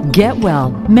revolution. Get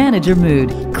well, manage your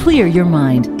mood, clear your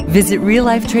mind. Visit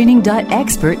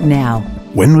reallifetraining.expert now.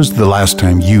 When was the last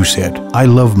time you said, I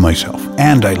love myself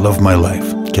and I love my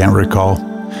life? Can't recall?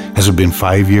 Has it been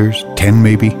 5 years, 10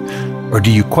 maybe? Or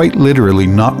do you quite literally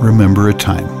not remember a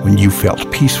time when you felt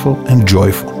peaceful and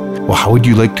joyful? Well, how would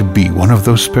you like to be one of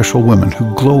those special women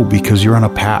who glow because you're on a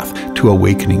path to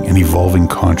awakening and evolving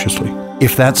consciously?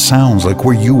 If that sounds like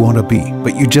where you want to be,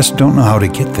 but you just don't know how to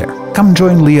get there, come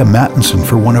join Leah Mattinson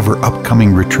for one of her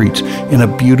upcoming retreats in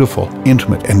a beautiful,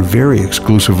 intimate, and very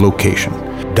exclusive location.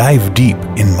 Dive deep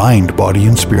in mind, body,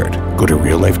 and spirit. Go to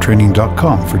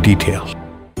reallifetraining.com for details.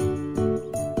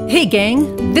 Hey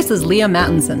gang, this is Leah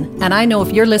Mattinson, and I know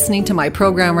if you're listening to my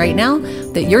program right now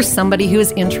that you're somebody who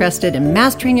is interested in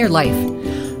mastering your life.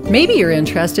 Maybe you're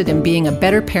interested in being a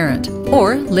better parent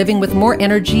or living with more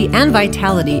energy and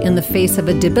vitality in the face of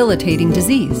a debilitating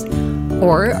disease.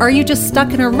 Or are you just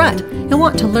stuck in a rut and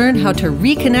want to learn how to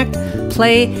reconnect,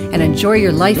 play, and enjoy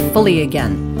your life fully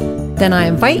again? Then I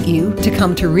invite you to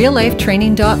come to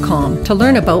reallifetraining.com to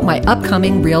learn about my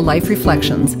upcoming Real Life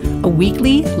Reflections, a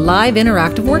weekly live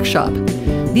interactive workshop.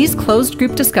 These closed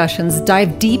group discussions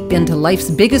dive deep into life's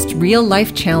biggest real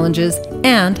life challenges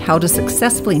and how to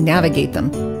successfully navigate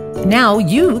them. Now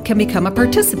you can become a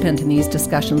participant in these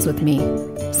discussions with me.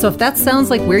 So if that sounds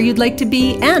like where you'd like to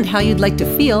be and how you'd like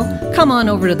to feel, come on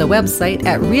over to the website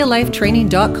at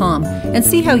reallifetraining.com and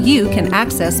see how you can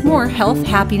access more health,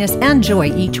 happiness, and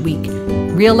joy each week.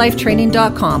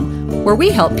 reallifetraining.com, where we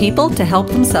help people to help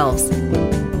themselves.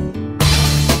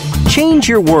 Change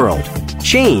your world.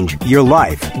 Change your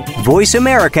life.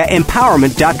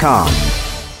 VoiceAmericaEmpowerment.com.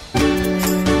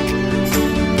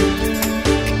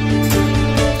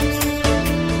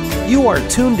 You are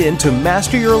tuned in to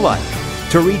Master Your Life.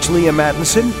 To reach Leah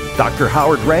Mattinson, Dr.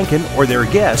 Howard Rankin, or their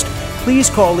guest, please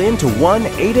call in to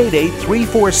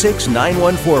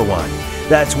 1-888-346-9141.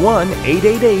 That's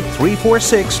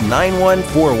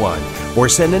 1-888-346-9141. Or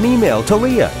send an email to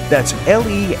Leah, that's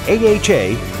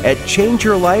Leaha, at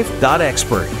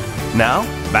changeyourlife.expert. Now,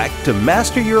 back to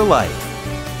Master Your Life.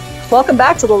 Welcome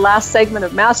back to the last segment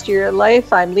of Master Your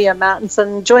Life. I'm Leah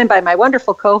Mattinson, joined by my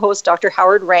wonderful co-host, Dr.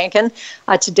 Howard Rankin.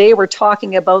 Today we're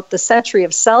talking about the century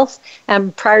of self,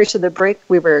 and prior to the break,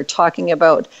 we were talking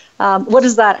about what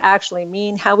does that actually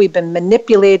mean, how we've been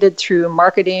manipulated through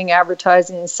marketing,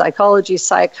 advertising, psychology,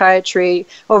 psychiatry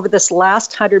over this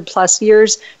last 100+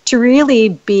 years to really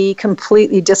be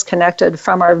completely disconnected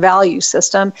from our value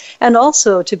system, and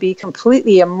also to be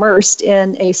completely immersed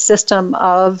in a system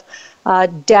of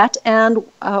debt and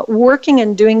working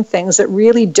and doing things that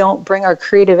really don't bring our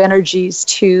creative energies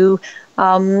to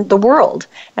the world.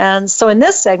 And so in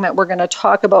this segment, we're going to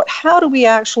talk about how do we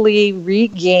actually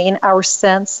regain our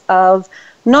sense of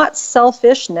not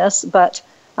selfishness, but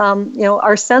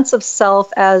our sense of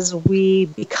self as we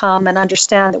become and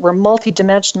understand that we're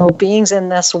multidimensional beings in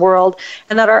this world,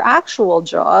 and that our actual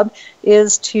job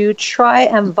is to try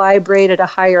and vibrate at a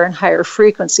higher and higher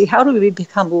frequency. How do we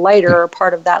become lighter or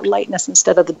part of that lightness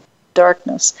instead of the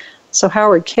darkness? So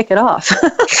Howard, kick it off.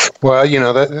 Well,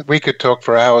 we could talk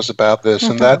for hours about this,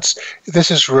 and this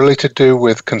is really to do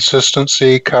with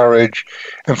consistency, courage,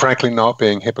 and frankly, not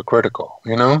being hypocritical.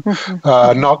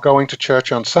 Not going to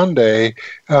church on Sunday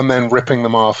and then ripping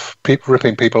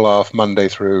people off Monday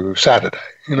through Saturday.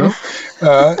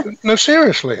 No,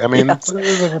 seriously. I mean, that's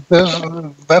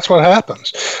what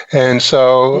happens. And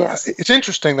so It's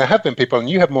interesting. There have been people, and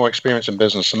you have more experience in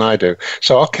business than I do.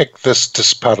 So I'll kick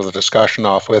this part of the discussion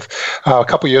off with a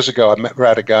couple of years ago. I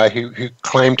met a guy who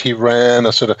claimed he ran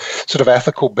a sort of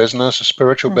ethical business, a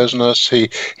spiritual business. He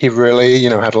really,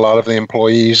 had a lot of the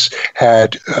employees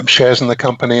had shares in the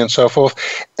company and so forth.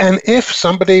 And if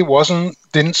somebody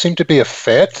didn't seem to be a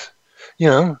fit,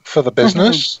 for the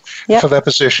business, for their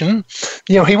position,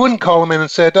 he wouldn't call them in and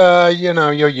said,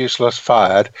 you're useless,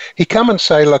 fired. He'd come and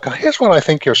say, look, here's what I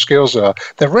think your skills are.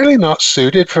 They're really not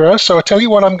suited for us, so I'll tell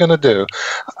you what I'm going to do.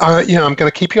 I'm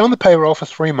going to keep you on the payroll for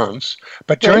 3 months,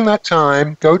 but during that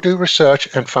time, go do research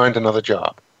and find another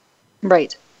job.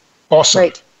 Right. Awesome.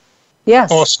 Right.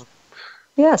 Yes. Awesome.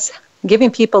 Yes.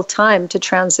 Giving people time to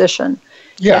transition.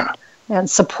 Yeah. And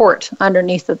support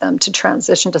underneath of them to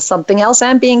transition to something else,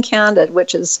 and being candid,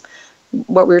 which is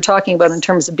what we were talking about in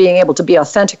terms of being able to be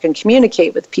authentic and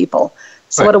communicate with people.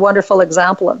 So what a wonderful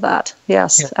example of that.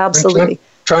 Yes, absolutely.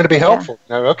 Trying to be helpful.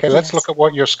 Now, let's look at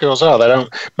what your skills are. They don't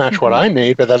match what I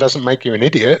need, but that doesn't make you an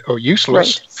idiot or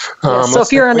useless. Right. So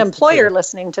if you're an employer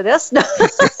listening to this,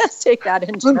 take that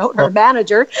into note, or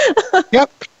manager. Yep,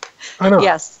 I know.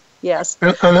 Yes.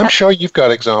 And I'm sure you've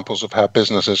got examples of how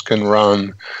businesses can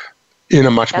run in a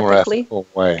much more ethical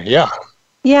way. Yeah.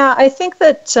 Yeah, I think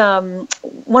that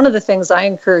one of the things I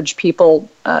encourage people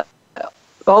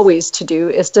always to do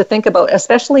is to think about,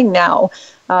 especially now,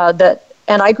 and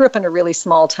I grew up in a really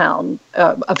small town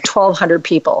of 1,200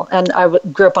 people, and I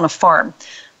grew up on a farm.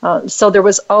 So there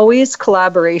was always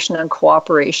collaboration and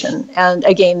cooperation. And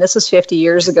again, this is 50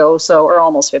 years ago, or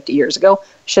almost 50 years ago.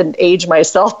 Shouldn't age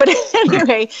myself, but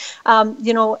anyway,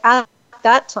 at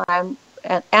that time,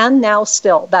 and now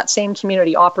still, that same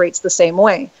community operates the same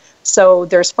way. So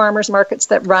there's farmers markets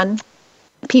that run.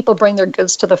 People bring their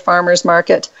goods to the farmers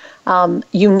market.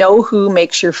 Who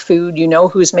makes your food.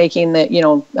 Who's making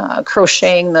the,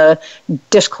 crocheting the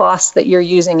dishcloths that you're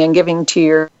using and giving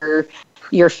to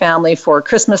your family for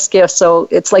Christmas gifts. So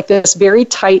it's like this very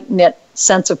tight-knit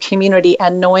sense of community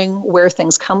and knowing where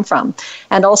things come from.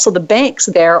 And also the banks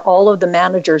there, all of the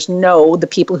managers know the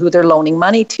people who they're loaning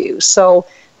money to. So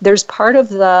there's part of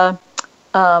the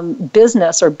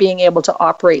business, or being able to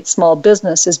operate small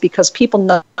business, is because people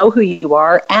know who you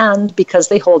are, and because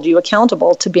they hold you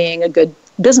accountable to being a good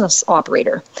business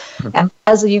operator.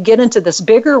 As you get into this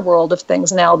bigger world of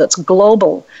things now that's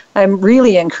global, I'm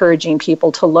really encouraging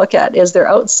people to look at, is there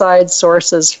outside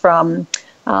sources from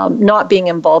not being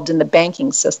involved in the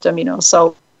banking system,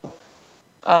 So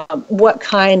what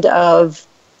kind of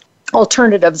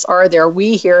alternatives are there?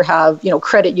 We here have,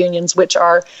 credit unions, which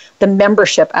are the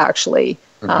membership actually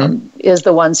is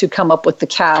the ones who come up with the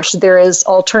cash. There is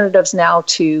alternatives now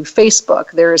to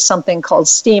Facebook. There is something called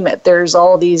Steemit. There's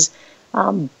all these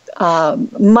money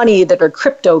that are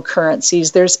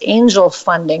cryptocurrencies. There's angel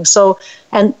funding. So,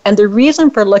 and the reason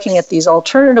for looking at these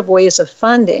alternative ways of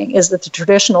funding is that the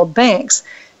traditional banks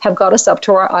have got us up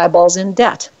to our eyeballs in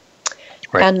debt.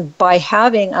 Right. And by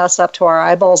having us up to our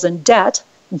eyeballs in debt,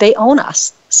 they own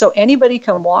us. So anybody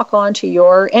can walk onto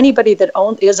anybody that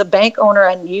is a bank owner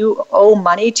and you owe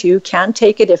money to can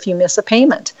take it if you miss a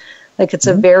payment. Like, it's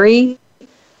a very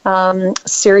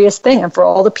serious thing. And for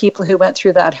all the people who went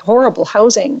through that horrible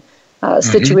housing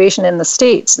situation in the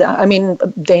States. I mean,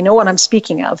 they know what I'm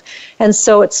speaking of. And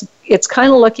so it's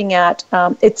kind of looking at,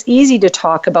 it's easy to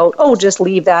talk about, oh, just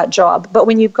leave that job. But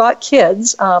when you've got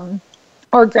kids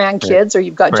or grandkids, or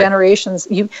you've got generations,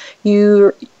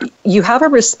 you have a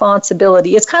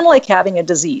responsibility. It's kind of like having a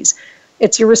disease.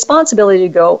 It's your responsibility to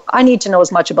go, I need to know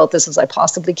as much about this as I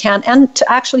possibly can, and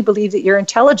to actually believe that you're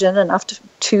intelligent enough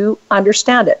to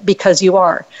understand it, because you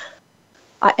are.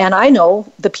 And I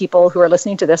know the people who are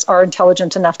listening to this are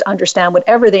intelligent enough to understand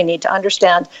whatever they need to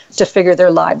understand to figure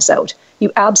their lives out.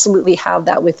 You absolutely have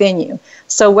that within you.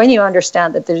 So when you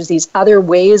understand that there's these other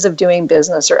ways of doing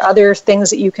business or other things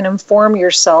that you can inform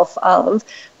yourself of,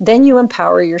 then you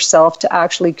empower yourself to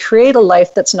actually create a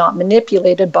life that's not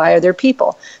manipulated by other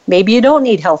people. Maybe you don't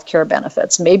need health care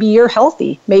benefits. Maybe you're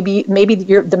healthy. Maybe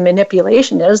the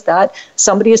manipulation is that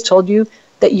somebody has told you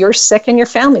that you're sick and your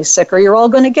family's sick, or you're all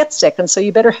going to get sick, and so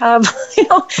you better have,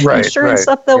 insurance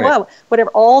up the wow,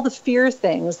 whatever, all the fear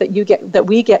things that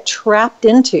we get trapped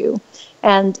into.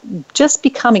 And just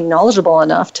becoming knowledgeable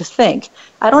enough to think,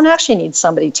 I don't actually need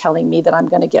somebody telling me that I'm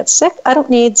going to get sick. I don't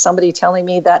need somebody telling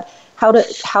me that how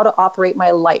to operate my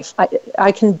life.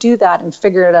 I can do that and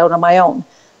figure it out on my own,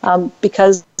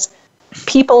 because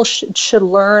people should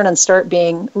learn and start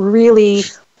being really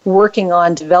working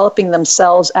on developing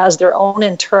themselves as their own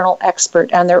internal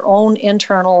expert and their own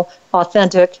internal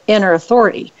authentic inner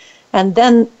authority. And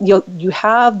then you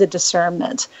have the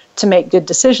discernment to make good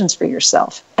decisions for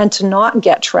yourself and to not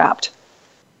get trapped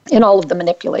in all of the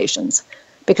manipulations,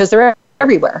 because they're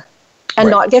everywhere, and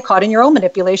not get caught in your own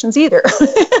manipulations either.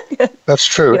 That's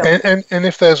true. And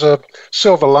if there's a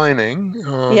silver lining,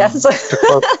 yes,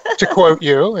 to quote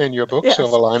you in your book,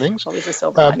 Silver Linings. Always a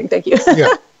silver lining, thank you.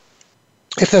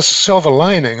 If there's a silver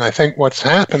lining, I think what's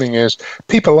happening is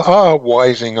people are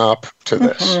wising up to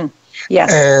this. Mm-hmm.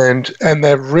 Yes. And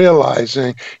they're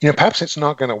realizing, perhaps it's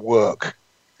not going to work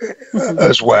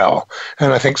as well.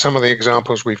 And I think some of the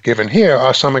examples we've given here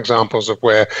are some examples of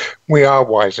where we are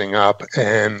wising up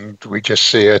and we just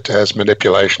see it as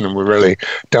manipulation, and we really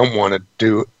don't want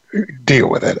to deal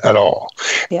with it at all.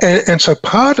 Yeah. And so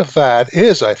part of that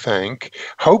is, I think,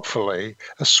 hopefully,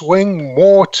 a swing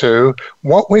more to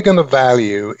what we're going to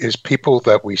value is people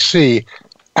that we see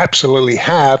absolutely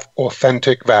have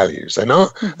authentic values. They're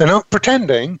not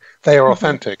pretending, they are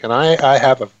authentic. And I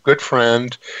have a good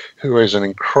friend who is an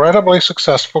incredibly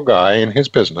successful guy in his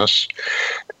business,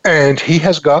 and he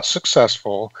has got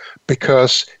successful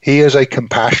because he is a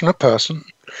compassionate person.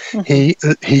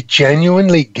 Mm-hmm. He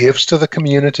genuinely gives to the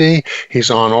community. He's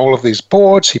on all of these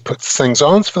boards. He puts things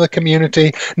on for the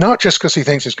community, not just because he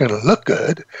thinks it's going to look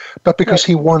good, but because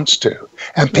he wants to.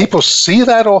 And people see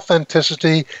that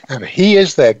authenticity, and he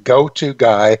is their go-to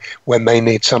guy when they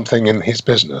need something in his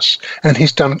business. And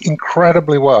he's done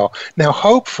incredibly well. Now,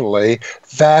 hopefully,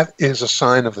 that is a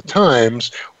sign of the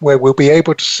times where we'll be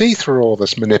able to see through all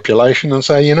this manipulation and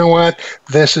say, you know what,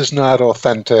 this is not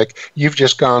authentic. You've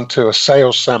just gone to a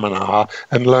sales seminar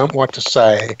and learned what to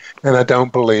say, and I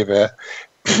don't believe it.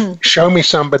 Show me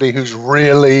somebody who's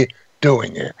really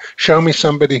doing it. Show me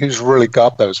somebody who's really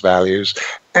got those values,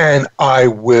 and I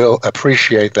will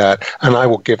appreciate that, and I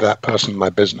will give that person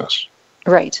my business.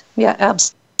 Right. Yeah,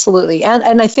 absolutely.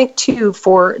 And I think, too,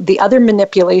 for the other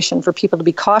manipulation for people to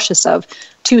be cautious of,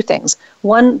 two things.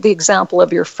 One, the example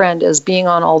of your friend is being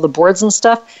on all the boards and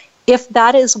stuff. If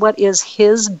that is what is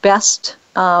his best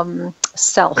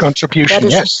self. Contribution,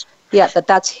 yes. Yeah,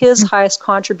 that's his highest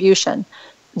contribution.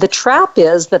 The trap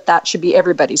is that should be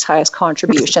everybody's highest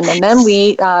contribution. And then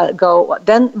we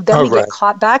get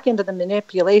caught back into the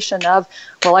manipulation of,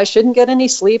 well, I shouldn't get any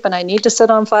sleep and I need to sit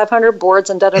on 500 boards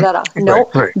and da-da-da-da. No,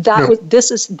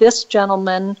 this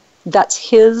gentleman, that's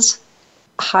his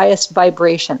highest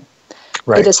vibration.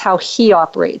 Right. It is how he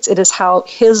operates. It is how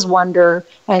his wonder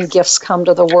and gifts come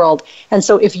to the world. And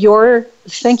so if you're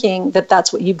thinking that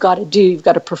that's what you've got to do, you've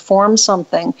got to perform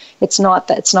something, it's not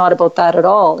about that at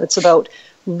all. It's about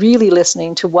really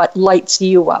listening to what lights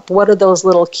you up. What are those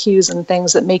little cues and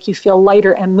things that make you feel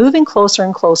lighter, and moving closer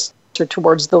and closer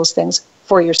towards those things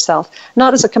for yourself,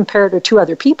 not as a comparator to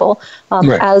other people,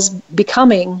 as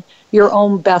becoming your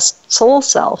own best soul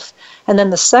self. And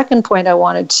then the second point I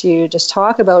wanted to just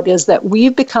talk about is that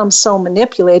we've become so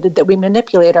manipulated that we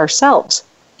manipulate ourselves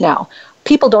now.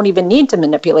 People don't even need to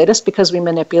manipulate us because we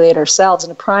manipulate ourselves.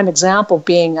 And a prime example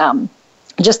being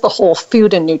just the whole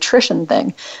food and nutrition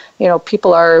thing.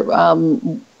 People are,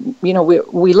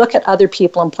 we look at other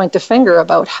people and point the finger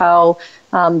about how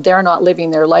they're not living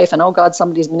their life and, oh God,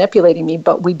 somebody's manipulating me.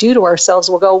 But we do to ourselves,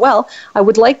 we'll go, well, I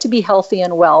would like to be healthy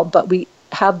and well, but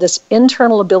have this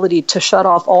internal ability to shut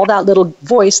off all that little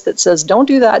voice that says, don't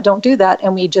do that,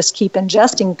 and we just keep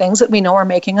ingesting things that we know are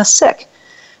making us sick.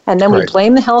 And then we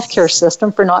blame the healthcare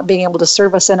system for not being able to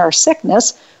serve us in our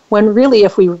sickness, when really,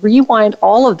 if we rewind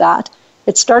all of that,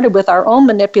 it started with our own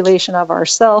manipulation of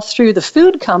ourselves through the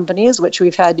food companies, which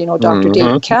we've had, Dr.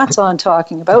 David Katz on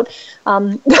talking about,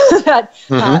 that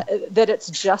it's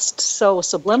just so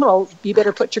subliminal. You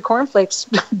better put your cornflakes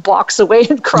box away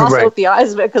and cross out the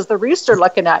eyes of it, because the rooster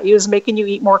looking at you is making you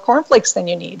eat more cornflakes than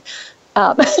you need.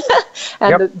 And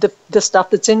the stuff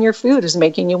that's in your food is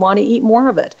making you want to eat more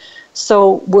of it.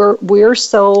 So we're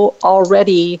so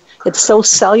already, it's so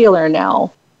cellular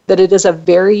now that it is a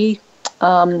very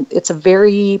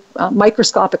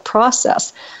microscopic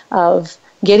process of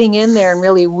getting in there and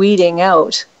really weeding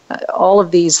out all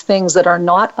of these things that are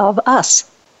not of us.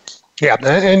 Yeah,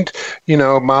 and,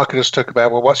 marketers talk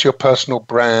about, well, what's your personal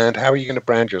brand? How are you going to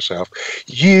brand yourself?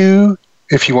 You,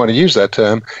 if you want to use that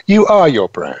term, you are your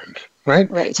brand.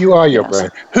 Right? You are your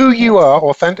brand. Who you are,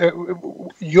 authentic,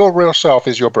 your real self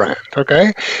is your brand,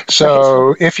 okay?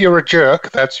 So if you're a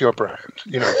jerk, that's your brand,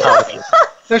 part of you.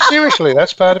 No, seriously,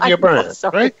 that's part of your brand,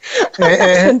 right?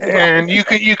 And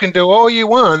you can do all you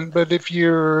want, but if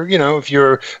you're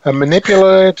a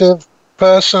manipulative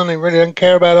person who really doesn't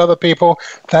care about other people,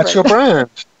 that's your brand.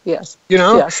 Yes.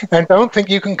 And don't think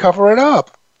you can cover it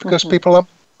up, because people are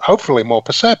hopefully more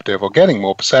perceptive, or getting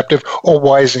more perceptive, or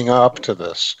wising up to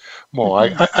this more.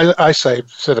 I say,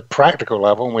 at a practical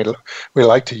level, and we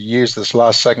like to use this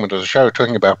last segment of the show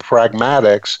talking about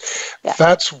pragmatics.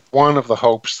 That's one of the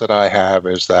hopes that I have,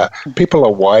 is that people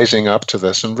are wising up to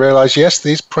this and realize, yes,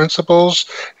 these principles,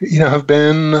 have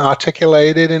been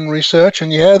articulated in research,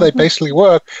 and they basically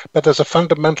work, but there's a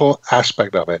fundamental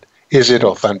aspect of it. Is it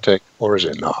authentic or is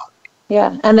it not?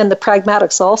 Yeah, and then the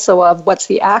pragmatics also of what's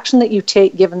the action that you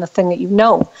take given the thing that you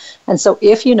know. And so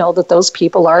if you know that those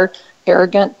people are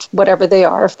arrogant, whatever they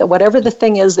are, whatever the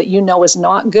thing is that you know is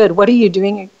not good, what are you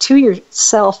doing to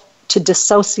yourself to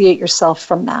dissociate yourself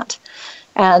from that?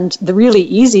 And the really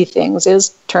easy things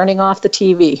is turning off the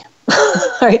TV,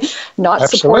 right? Not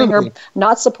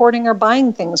supporting or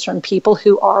buying things from people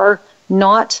who are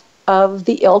not of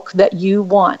the ilk that you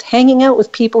want. Hanging out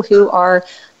with people who are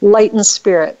light in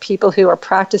spirit, people who are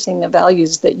practicing the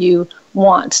values that you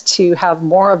want to have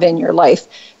more of in your life.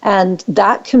 And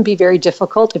that can be very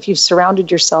difficult if you've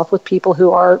surrounded yourself with people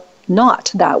who are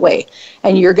not that way.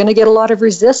 And you're going to get a lot of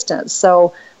resistance.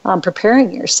 So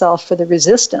preparing yourself for the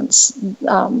resistance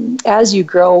as you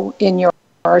grow in your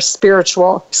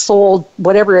spiritual soul,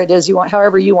 whatever it is you want,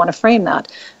 however you want to frame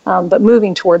that. But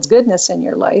moving towards goodness in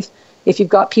your life. If you've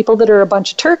got people that are a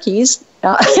bunch of turkeys,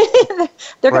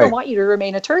 they're going to want you to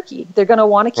remain a turkey. They're going to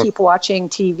want to keep watching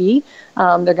TV.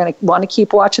 They're going to want to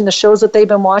keep watching the shows that they've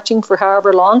been watching for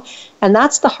however long. And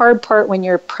that's the hard part when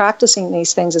you're practicing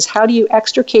these things, is how do you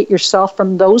extricate yourself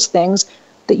from those things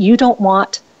that you don't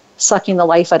want sucking the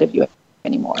life out of you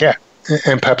anymore? Yeah.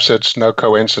 And perhaps it's no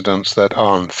coincidence that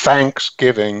on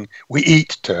Thanksgiving we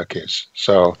eat turkeys.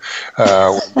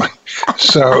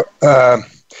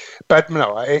 But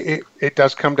no, it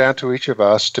does come down to each of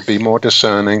us to be more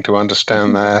discerning, to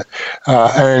understand that.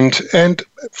 And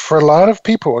for a lot of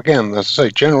people, again, as I say,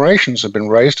 generations have been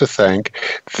raised to think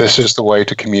this is the way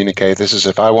to communicate. This is,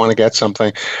 if I want to get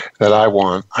something that I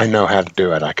want, I know how to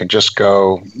do it. I can just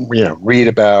go, read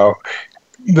about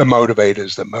the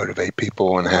motivators that motivate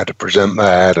people and how to present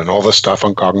that and all the stuff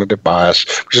on cognitive bias,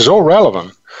 which is all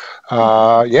relevant.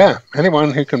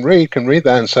 Anyone who can read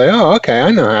that and say, oh, okay,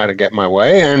 I know how to get my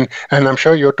way. And I'm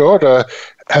sure your daughter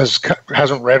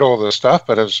hasn't read all this stuff,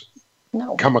 but has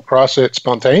come across it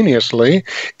spontaneously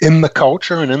in the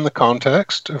culture and in the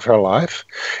context of her life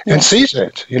and sees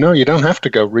it. You don't have to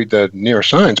go read the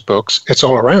neuroscience books. It's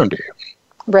all around you.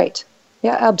 Right.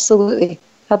 Yeah, absolutely.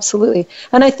 Absolutely.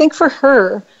 And I think for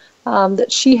her,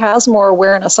 that she has more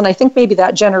awareness, and I think maybe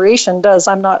that generation does.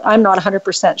 I'm not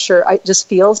 100% sure. It just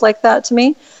feels like that to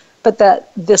me. But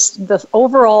that the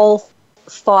overall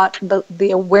thought,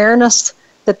 the awareness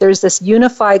that there's this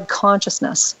unified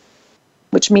consciousness,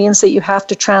 which means that you have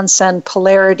to transcend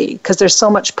polarity, because there's so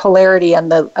much polarity,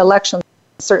 and the election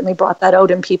certainly brought that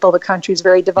out in people. The country's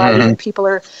very divided, and people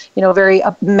are, very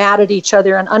mad at each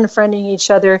other and unfriending each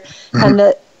other, and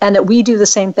that we do the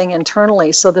same thing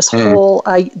internally. So this whole,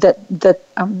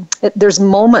 there's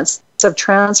moments of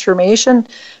transformation,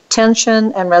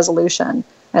 tension, and resolution.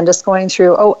 And just going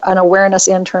through, an awareness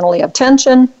internally of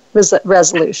tension,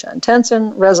 resolution,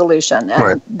 tension, resolution.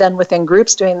 And then within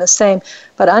groups doing the same.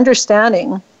 But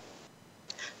understanding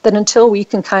that until we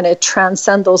can kind of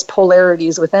transcend those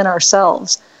polarities within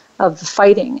ourselves,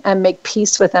 fighting and make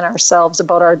peace within ourselves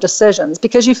about our decisions,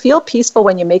 because you feel peaceful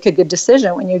when you make a good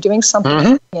decision, when you're doing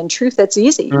something in truth that's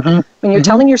easy. When you're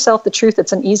telling yourself the truth,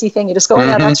 it's an easy thing. You just go,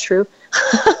 yeah, that's true.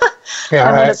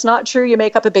 And when it's not true, you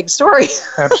make up a big story.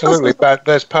 Absolutely. But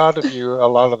there's part of you a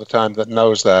lot of the time that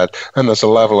knows that, and there's a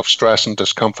level of stress and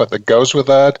discomfort that goes with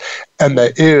that. And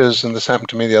there is, and this happened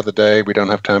to me the other day, we don't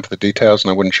have time for the details,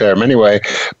 and I wouldn't share them anyway,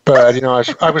 but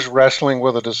I was wrestling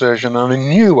with a decision, and I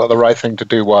knew what the right thing to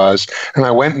do was, and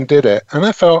I went and did it, and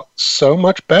I felt so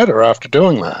much better after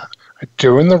doing that.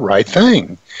 Doing the right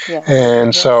thing. Yeah.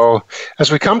 And so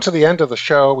as we come to the end of the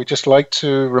show, we just like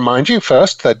to remind you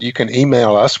first that you can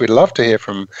email us. We'd love to hear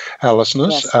from our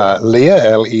listeners. Yes.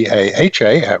 Leah,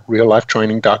 Leaha, at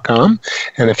reallifetraining.com.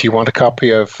 And if you want a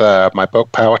copy of my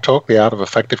book, Power Talk, The Art of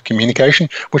Effective Communication,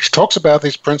 which talks about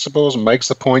these principles and makes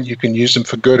the point you can use them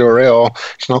for good or ill.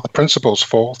 It's not the principle's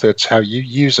fault. It's how you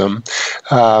use them.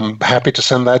 Happy to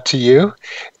send that to you.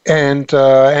 And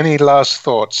any last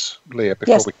thoughts, Leah,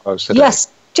 before we close today?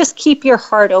 Yes, just keep your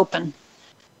heart open.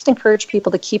 Just encourage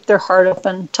people to keep their heart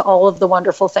open to all of the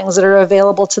wonderful things that are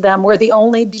available to them. We're the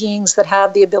only beings that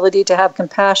have the ability to have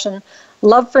compassion,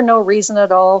 love for no reason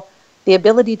at all, the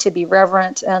ability to be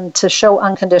reverent, and to show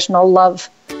unconditional love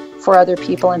for other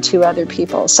people and to other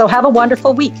people. So have a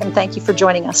wonderful week, and thank you for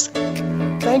joining us.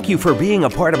 Thank you for being a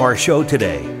part of our show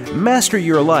today. Master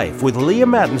Your Life with Leah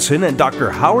Mattinson and Dr.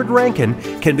 Howard Rankin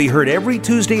can be heard every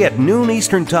Tuesday at noon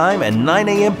Eastern Time and 9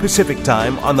 a.m. Pacific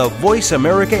Time on the Voice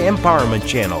America Empowerment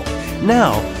Channel.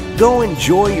 Now, go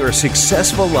enjoy your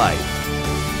successful life.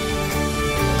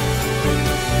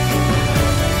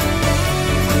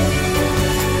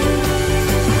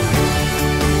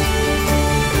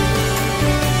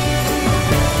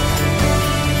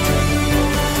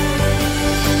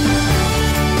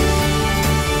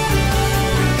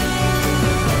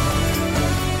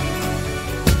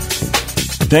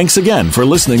 Thanks again for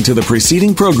listening to the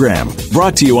preceding program,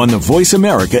 brought to you on the Voice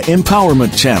America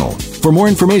Empowerment Channel. For more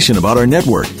information about our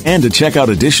network and to check out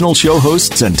additional show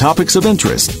hosts and topics of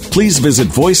interest, please visit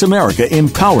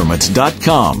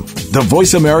voiceamericaempowerment.com. The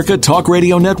Voice America Talk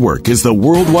Radio Network is the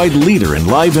worldwide leader in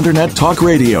live Internet talk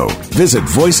radio. Visit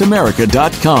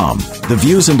voiceamerica.com. The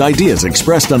views and ideas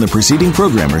expressed on the preceding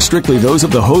program are strictly those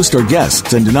of the host or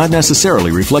guests and do not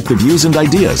necessarily reflect the views and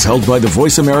ideas held by the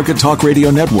Voice America Talk Radio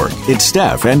Network, its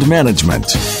staff, and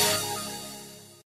management.